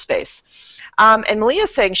Squarespace? And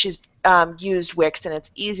Malia's saying she's used Wix, and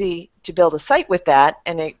it's easy to build a site with that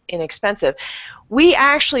and inexpensive. We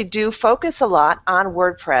actually do focus a lot on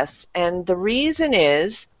WordPress, and the reason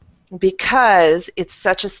is because it's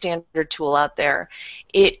such a standard tool out there.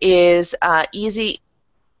 It is easy.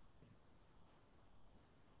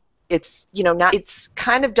 It's, you know, not, it's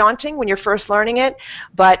kind of daunting when you're first learning it,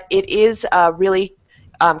 but it is really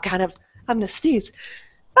kind of, I'm going to sneeze.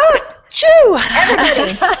 Oh, chew!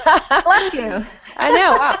 Everybody, bless you. I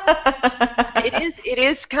know. Wow. It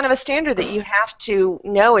is kind of a standard that you have to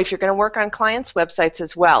know if you're going to work on clients' websites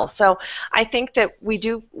as well. So I think that we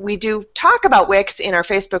do talk about Wix in our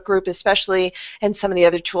Facebook group, especially, and some of the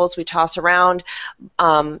other tools we toss around,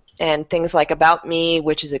 and things like About Me,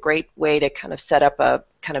 which is a great way to kind of set up a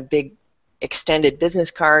kind of big extended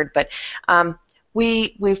business card. But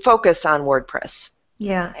we focus on WordPress.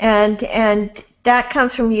 Yeah, and that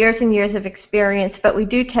comes from years and years of experience, but we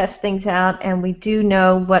do test things out, and we do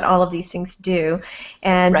know what all of these things do,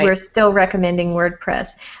 and Right. We're still recommending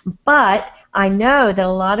WordPress. But I know that a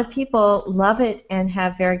lot of people love it and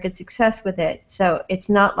have very good success with it, so it's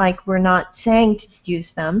not like we're not saying to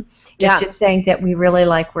use them. It's Yeah. just saying that we really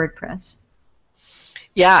like WordPress.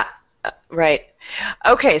 Yeah, right.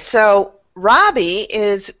 Okay, so Robbie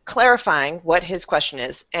is clarifying what his question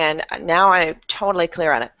is, and now I'm totally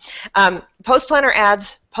clear on it. Post Planner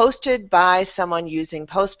ads posted by someone using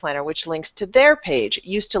Post Planner, which links to their page. It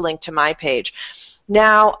used to link to my page.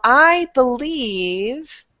 Now, I believe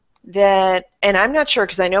that, and I'm not sure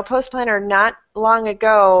because I know Post Planner not long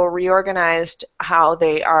ago reorganized how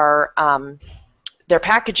they are their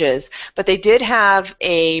packages, but they did have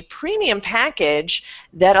a premium package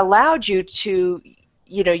that allowed you to,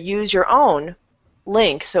 you know, use your own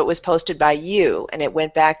link, so it was posted by you and it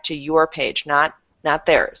went back to your page, not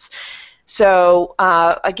theirs. So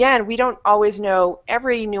again, we don't always know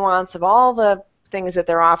every nuance of all the things that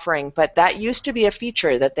they're offering, but that used to be a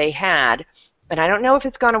feature that they had, and I don't know if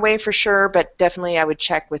it's gone away for sure, but definitely I would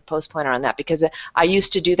check with Post Planner on that, because I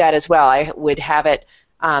used to do that as well. I would have it,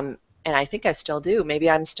 and I think I still do. Maybe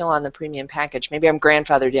I'm still on the premium package. Maybe I'm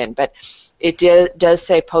grandfathered in, but it does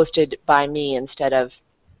say posted by me instead of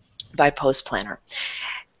by Post Planner.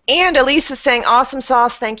 And Elise is saying, awesome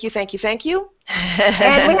sauce, thank you, thank you, thank you.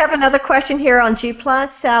 And we have another question here on G+.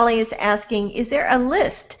 Sally is asking, is there a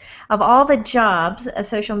list of all the jobs a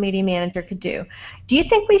social media manager could do? Do you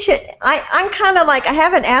think we should, I'm kind of like, I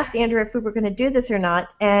haven't asked Andrea if we were going to do this or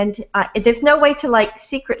not, and there's no way to like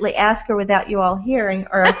secretly ask her without you all hearing,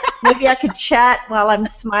 or maybe I could chat while I'm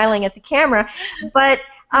smiling at the camera, but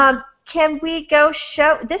can we go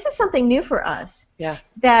show, this is something new for us, Yeah.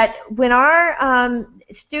 that when our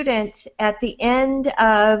students at the end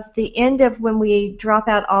of when we drop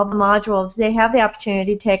out all the modules, they have the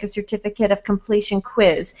opportunity to take a certificate of completion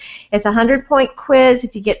quiz. It's a 100-point quiz.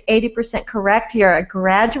 If you get 80% correct, you're a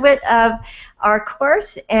graduate of our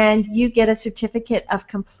course, and you get a certificate of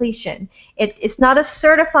completion. It's not a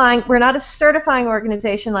certifying, we're not a certifying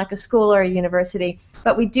organization like a school or a university,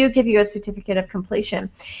 but we do give you a certificate of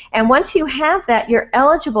completion. And once you have that, you're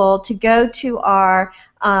eligible to go to our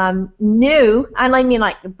new, I mean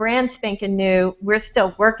like the brand spanking new, we're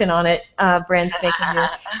still working on it, brand spanking new,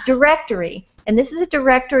 directory. And this is a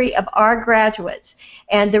directory of our graduates.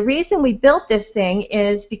 And the reason we built this thing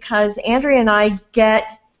is because Andrea and I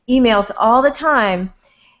get emails all the time.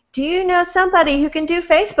 Do you know somebody who can do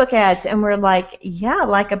Facebook ads? And we're like, yeah,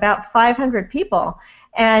 like about 500 people.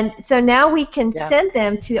 And so now we can send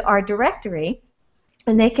them to our directory,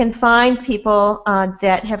 and they can find people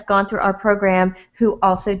that have gone through our program who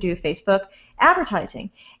also do Facebook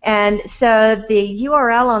advertising. And so the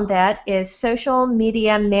URL on that is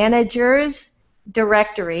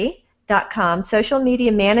socialmediamanagersdirectory.com,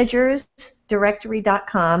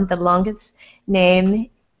 socialmediamanagersdirectory.com, the longest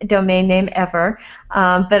domain name ever,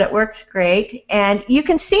 but it works great. And you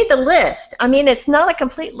can see the list. I mean, it's not a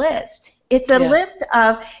complete list. It's a list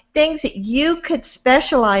of things that you could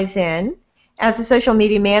specialize in as a social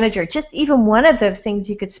media manager. Just even one of those things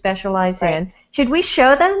you could specialize in. Should we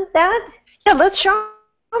show them that? Yeah, let's show them.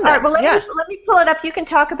 All right, well, let me pull it up. You can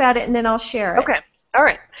talk about it, and then I'll share it. Okay. All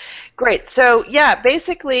right. Great. So, yeah,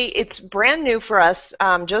 basically it's brand new for us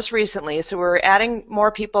just recently. So we're adding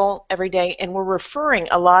more people every day, and we're referring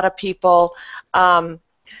a lot of people to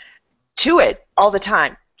it all the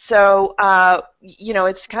time. So, you know,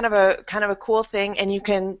 it's kind of a cool thing, and you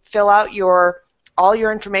can fill out all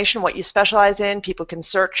your information, what you specialize in. People can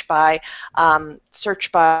search by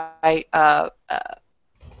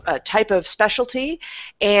type of specialty,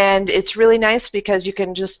 and it's really nice because you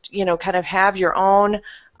can just kind of have your own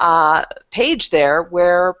page there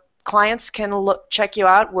where clients can check you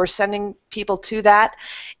out. We're sending people to that,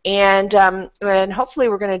 and hopefully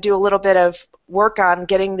we're going to do a little bit of work on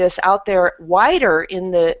getting this out there wider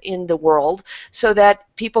in the world so that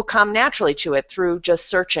people come naturally to it through just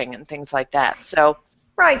searching and things like that. So.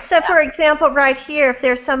 Right. So, for example, right here, if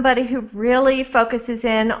there's somebody who really focuses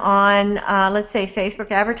in on, let's say,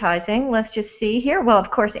 Facebook advertising, let's just see here. Well,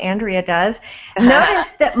 of course, Andrea does.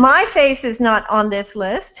 Notice that my face is not on this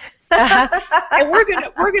list. And we're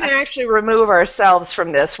gonna actually remove ourselves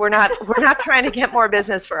from this. We're not trying to get more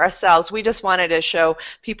business for ourselves. We just wanted to show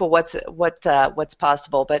people what's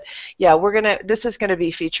possible. But yeah, this is gonna be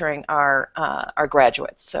featuring our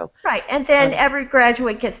graduates. So right, and then every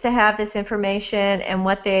graduate gets to have this information and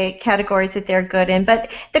what categories that they're good in.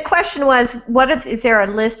 But the question was, is there a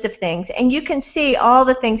list of things? And you can see all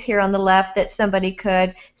the things here on the left that somebody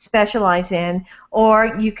could specialize in,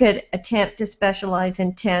 or you could attempt to specialize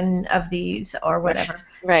in 10 of these or whatever.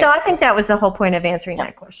 Right. So I think that was the whole point of answering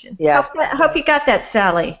that question. Yeah. Hope you got that,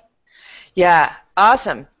 Sally. Yeah,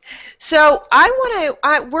 awesome. So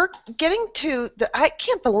we're getting to I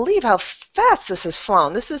can't believe how fast this has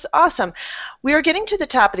flown. This is awesome. We are getting to the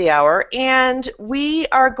top of the hour, and we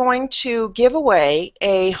are going to give away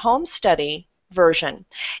a home study version.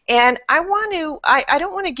 And I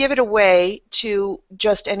don't want to give it away to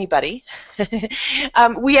just anybody.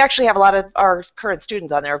 We actually have a lot of our current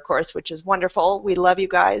students on there, of course, which is wonderful. We love you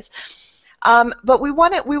guys. But we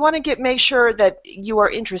want to make sure that you are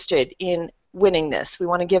interested in winning this. We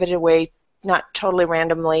want to give it away not totally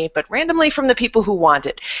randomly, but randomly from the people who want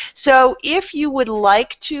it. So if you would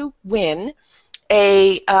like to win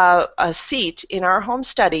a seat in our home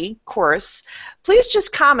study course, please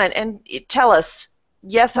just comment and tell us,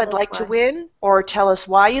 yes, I'd like to win, or tell us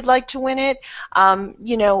why you'd like to win it.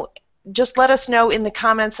 Just let us know in the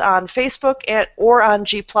comments on Facebook or on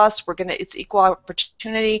G+. It's equal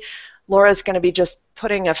opportunity. Laura's going to be just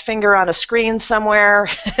putting a finger on a screen somewhere.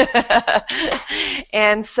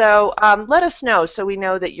 And so let us know so we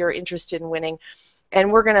know that you're interested in winning. And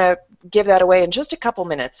we're going to give that away in just a couple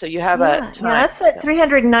minutes, so you have a time. Yeah, that's a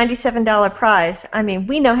 $397 prize. I mean,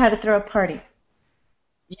 we know how to throw a party.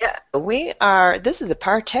 Yeah, this is a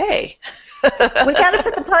party. We got to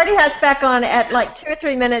put the party hats back on at like 2 or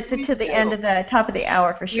 3 minutes to the end of the top of the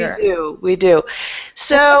hour for sure. We do.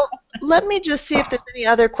 So let me just see if there's any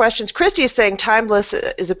other questions. Christy is saying Timeless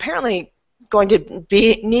is apparently going to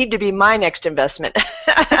need to be my next investment.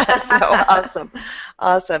 So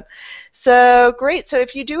awesome. So great. So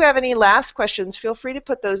if you do have any last questions, feel free to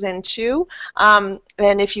put those in too. And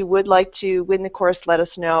if you would like to win the course, let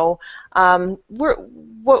us know. I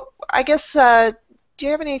guess. Do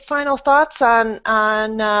you have any final thoughts on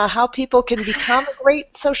how people can become a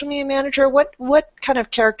great social media manager? What kind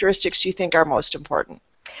of characteristics do you think are most important?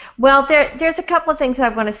 Well, there's a couple of things I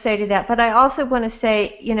want to say to that, but I also want to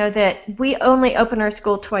say, that we only open our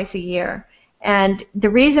school twice a year. And the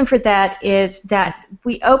reason for that is that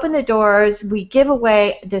we open the doors, we give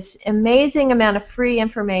away this amazing amount of free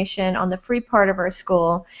information on the free part of our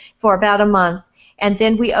school for about a month. And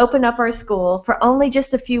then we open up our school for only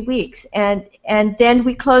just a few weeks, and then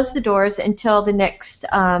we close the doors until the next,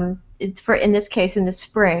 in this case, in the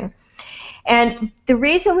spring. And the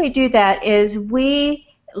reason we do that is we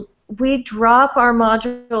drop our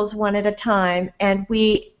modules one at a time, and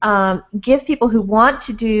we give people who want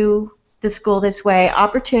to do the school this way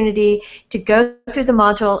opportunity to go through the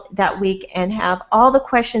module that week and have all the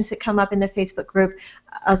questions that come up in the Facebook group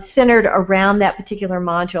centered around that particular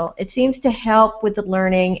module. It seems to help with the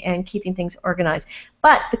learning and keeping things organized.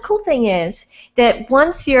 But the cool thing is that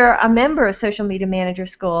once you're a member of Social Media Manager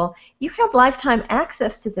School, you have lifetime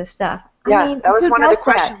access to this stuff. Yeah, I mean, that was one of the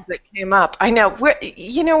questions that came up. I know.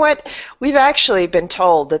 You know what? We've actually been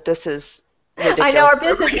told that this is ridiculous. I know our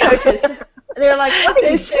business coaches. They're like, what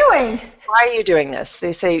are you doing? Why are you doing this?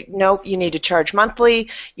 They say, nope, you need to charge monthly.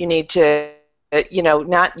 You need to, you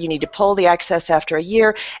need to pull the access after a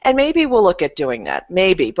year, and maybe we'll look at doing that.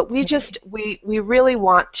 Maybe, but we really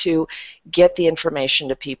want to get the information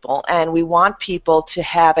to people, and we want people to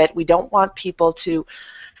have it. We don't want people to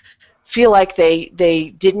feel like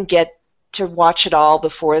they didn't get to watch it all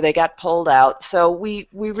before they got pulled out. So we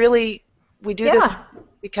do this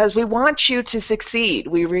because we want you to succeed.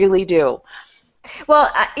 We really do.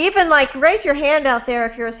 Well, even like raise your hand out there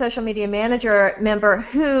if you're a social media manager member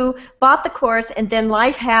who bought the course and then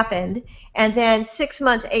life happened, and then 6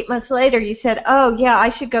 months, 8 months later you said, oh yeah, I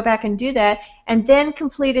should go back and do that, and then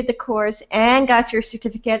completed the course and got your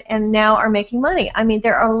certificate and now are making money. I mean,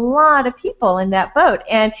 there are a lot of people in that boat,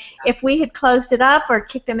 and if we had closed it up or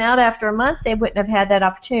kicked them out after a month, they wouldn't have had that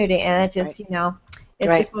opportunity, and it just,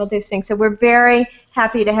 it's just one of those things. So we're very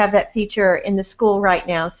happy to have that feature in the school right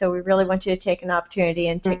now. So we really want you to take an opportunity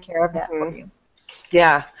and take care of that for you.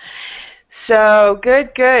 Yeah. So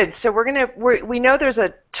good, good. So we know there's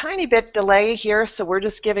a tiny bit delay here, so we're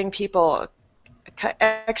just giving people an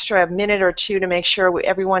extra minute or two to make sure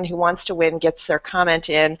everyone who wants to win gets their comment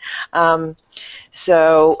in. Yeah,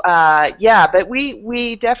 but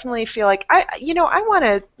we definitely feel like I want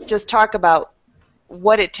to just talk about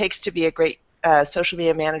what it takes to be a great social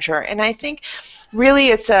media manager, and I think really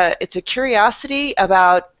it's a curiosity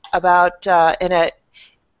about and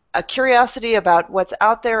a curiosity about what's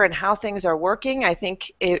out there and how things are working. I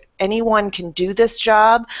think anyone can do this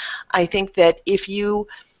job. I think that if you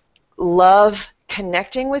love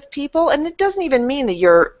connecting with people, and it doesn't even mean that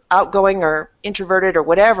you're outgoing or introverted or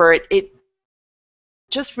whatever, it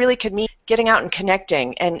just really could mean getting out and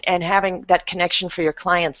connecting and having that connection for your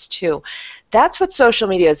clients too. That's what social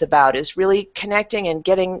media is about, is really connecting and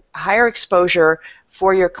getting higher exposure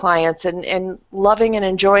for your clients and loving and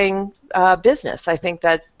enjoying business. I think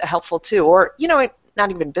that's helpful too. Or,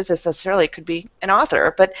 not even business necessarily, it could be an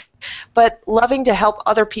author, but loving to help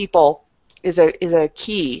other people is a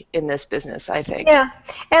key in this business, I think. Yeah,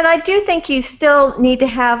 and I do think you still need to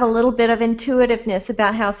have a little bit of intuitiveness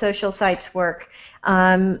about how social sites work.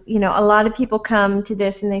 A lot of people come to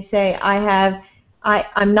this and they say,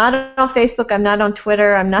 I'm not on Facebook, I'm not on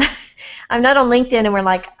Twitter, I'm not on LinkedIn, and we're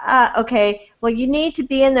like, okay, well, you need to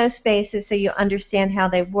be in those spaces so you understand how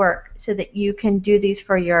they work, so that you can do these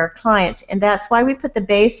for your clients, and that's why we put the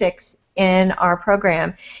basics in our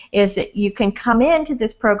program, is that you can come into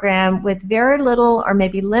this program with very little or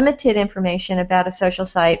maybe limited information about a social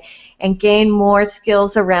site and gain more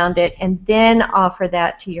skills around it and then offer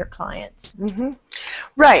that to your clients. Mm-hmm.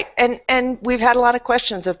 Right, and we've had a lot of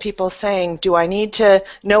questions of people saying, do I need to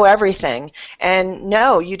know everything? And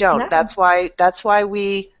no, you don't. No. That's why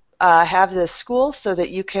we have this school, so that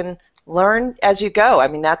you can learn as you go. I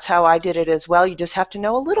mean, that's how I did it as well. You just have to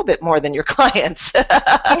know a little bit more than your clients. You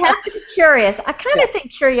have to be curious. I kind of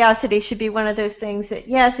think curiosity should be one of those things that,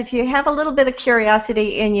 yes, if you have a little bit of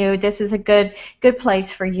curiosity in you, this is a good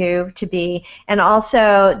place for you to be. And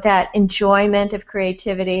also that enjoyment of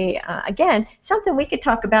creativity, again, something we could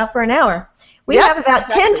talk about for an hour. We have about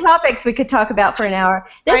 10 topics we could talk about for an hour.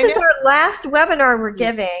 This is our last webinar we're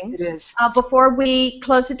giving. It is. Before we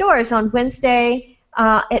close the doors on Wednesday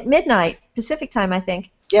at midnight Pacific time, I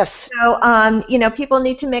think. Yes. So, people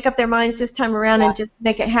need to make up their minds this time around and just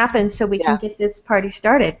make it happen so we can get this party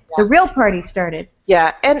started, the real party started.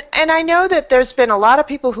 Yeah, and I know that there's been a lot of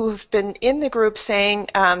people who've been in the group saying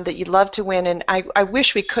that you'd love to win, and I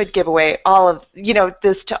wish we could give away all of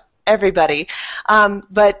this to everybody,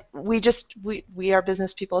 but we are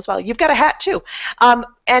business people as well. You've got a hat too,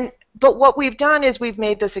 but what we've done is we've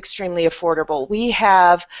made this extremely affordable. We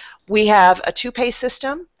have a two-pay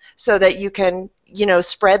system so that you can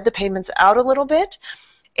spread the payments out a little bit,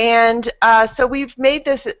 and so we've made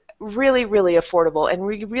this really, really affordable, and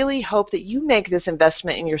we really hope that you make this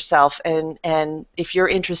investment in yourself, and if you're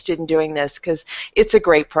interested in doing this, because it's a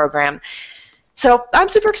great program. So I'm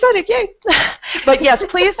super excited, yay! But yes,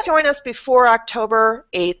 please join us before October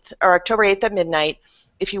 8th, or October 8th at midnight,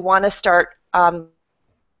 if you want to start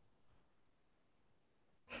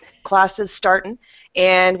classes starting.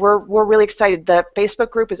 And we're really excited. The Facebook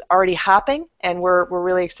group is already hopping, and we're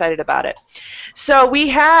really excited about it. So we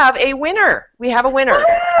have a winner. We have a winner.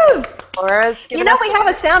 Woo! Laura's we have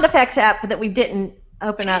a sound effects app that we didn't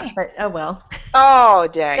open up, but oh well. Oh,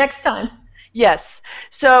 dang. Next time. Yes.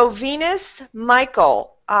 So Venus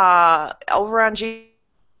Michael over on G.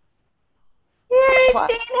 Yay,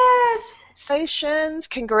 Venus!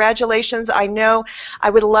 Congratulations. I know I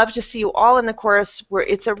would love to see you all in the course.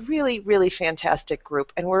 It's a really, really fantastic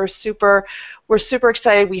group, and we're super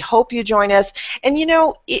excited. We hope you join us. And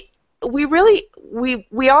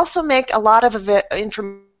we also make a lot of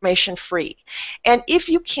information free. And if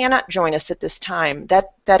you cannot join us at this time,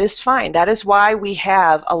 that is fine. That is why we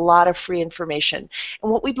have a lot of free information.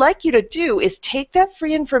 And what we'd like you to do is take that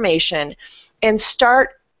free information and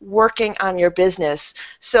start working on your business,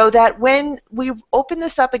 so that when we open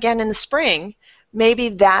this up again in the spring, maybe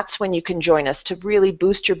that's when you can join us to really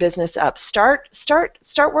boost your business up. Start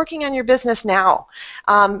working on your business now.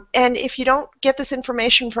 And if you don't get this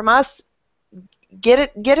information from us,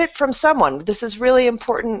 get it from someone. This is really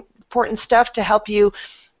important stuff to help you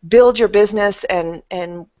build your business, and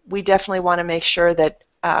we definitely want to make sure that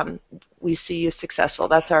we see you successful.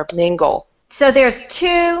 That's our main goal. So there's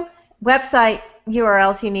 2 website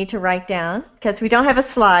URLs you need to write down, because we don't have a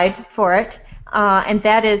slide for it, and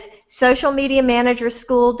that is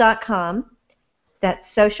socialmediamanagerschool.com.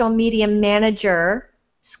 That's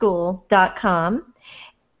socialmediamanagerschool.com,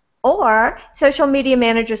 or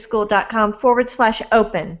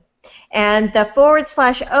socialmediamanagerschool.com/open. And the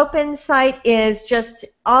 /open site is just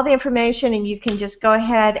all the information, and you can just go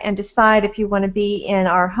ahead and decide if you want to be in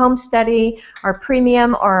our home study, our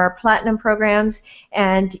premium, or our platinum programs.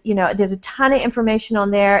 And there's a ton of information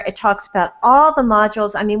on there. It talks about all the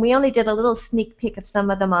modules. I mean, we only did a little sneak peek of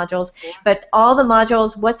some of the modules, but all the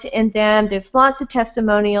modules, what's in them, there's lots of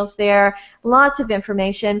testimonials there, lots of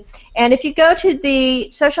information. And if you go to the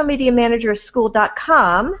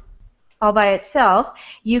socialmediamanagerschool.com, all by itself,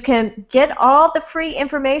 you can get all the free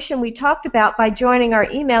information we talked about by joining our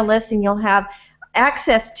email list, and you'll have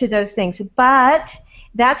access to those things. But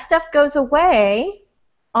that stuff goes away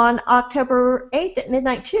on October 8th at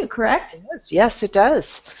midnight too, correct? Yes, it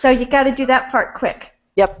does. So you got to do that part quick.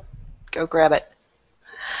 Yep. Go grab it.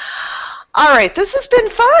 All right, this has been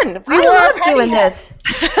fun. I love doing this.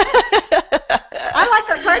 I like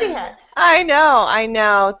our party hats. I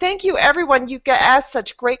know. Thank you, everyone. You asked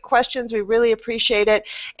such great questions. We really appreciate it.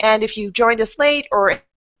 And if you joined us late or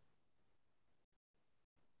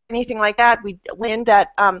anything like that, we in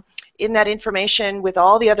that information with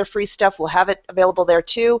all the other free stuff. We'll have it available there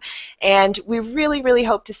too. And we really, really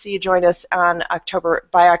hope to see you join us on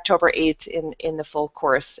by October 8th in the full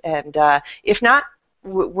course. And if not,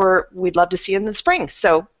 we'd love to see you in the spring.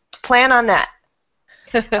 So plan on that.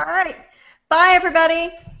 All right. Bye,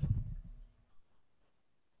 everybody.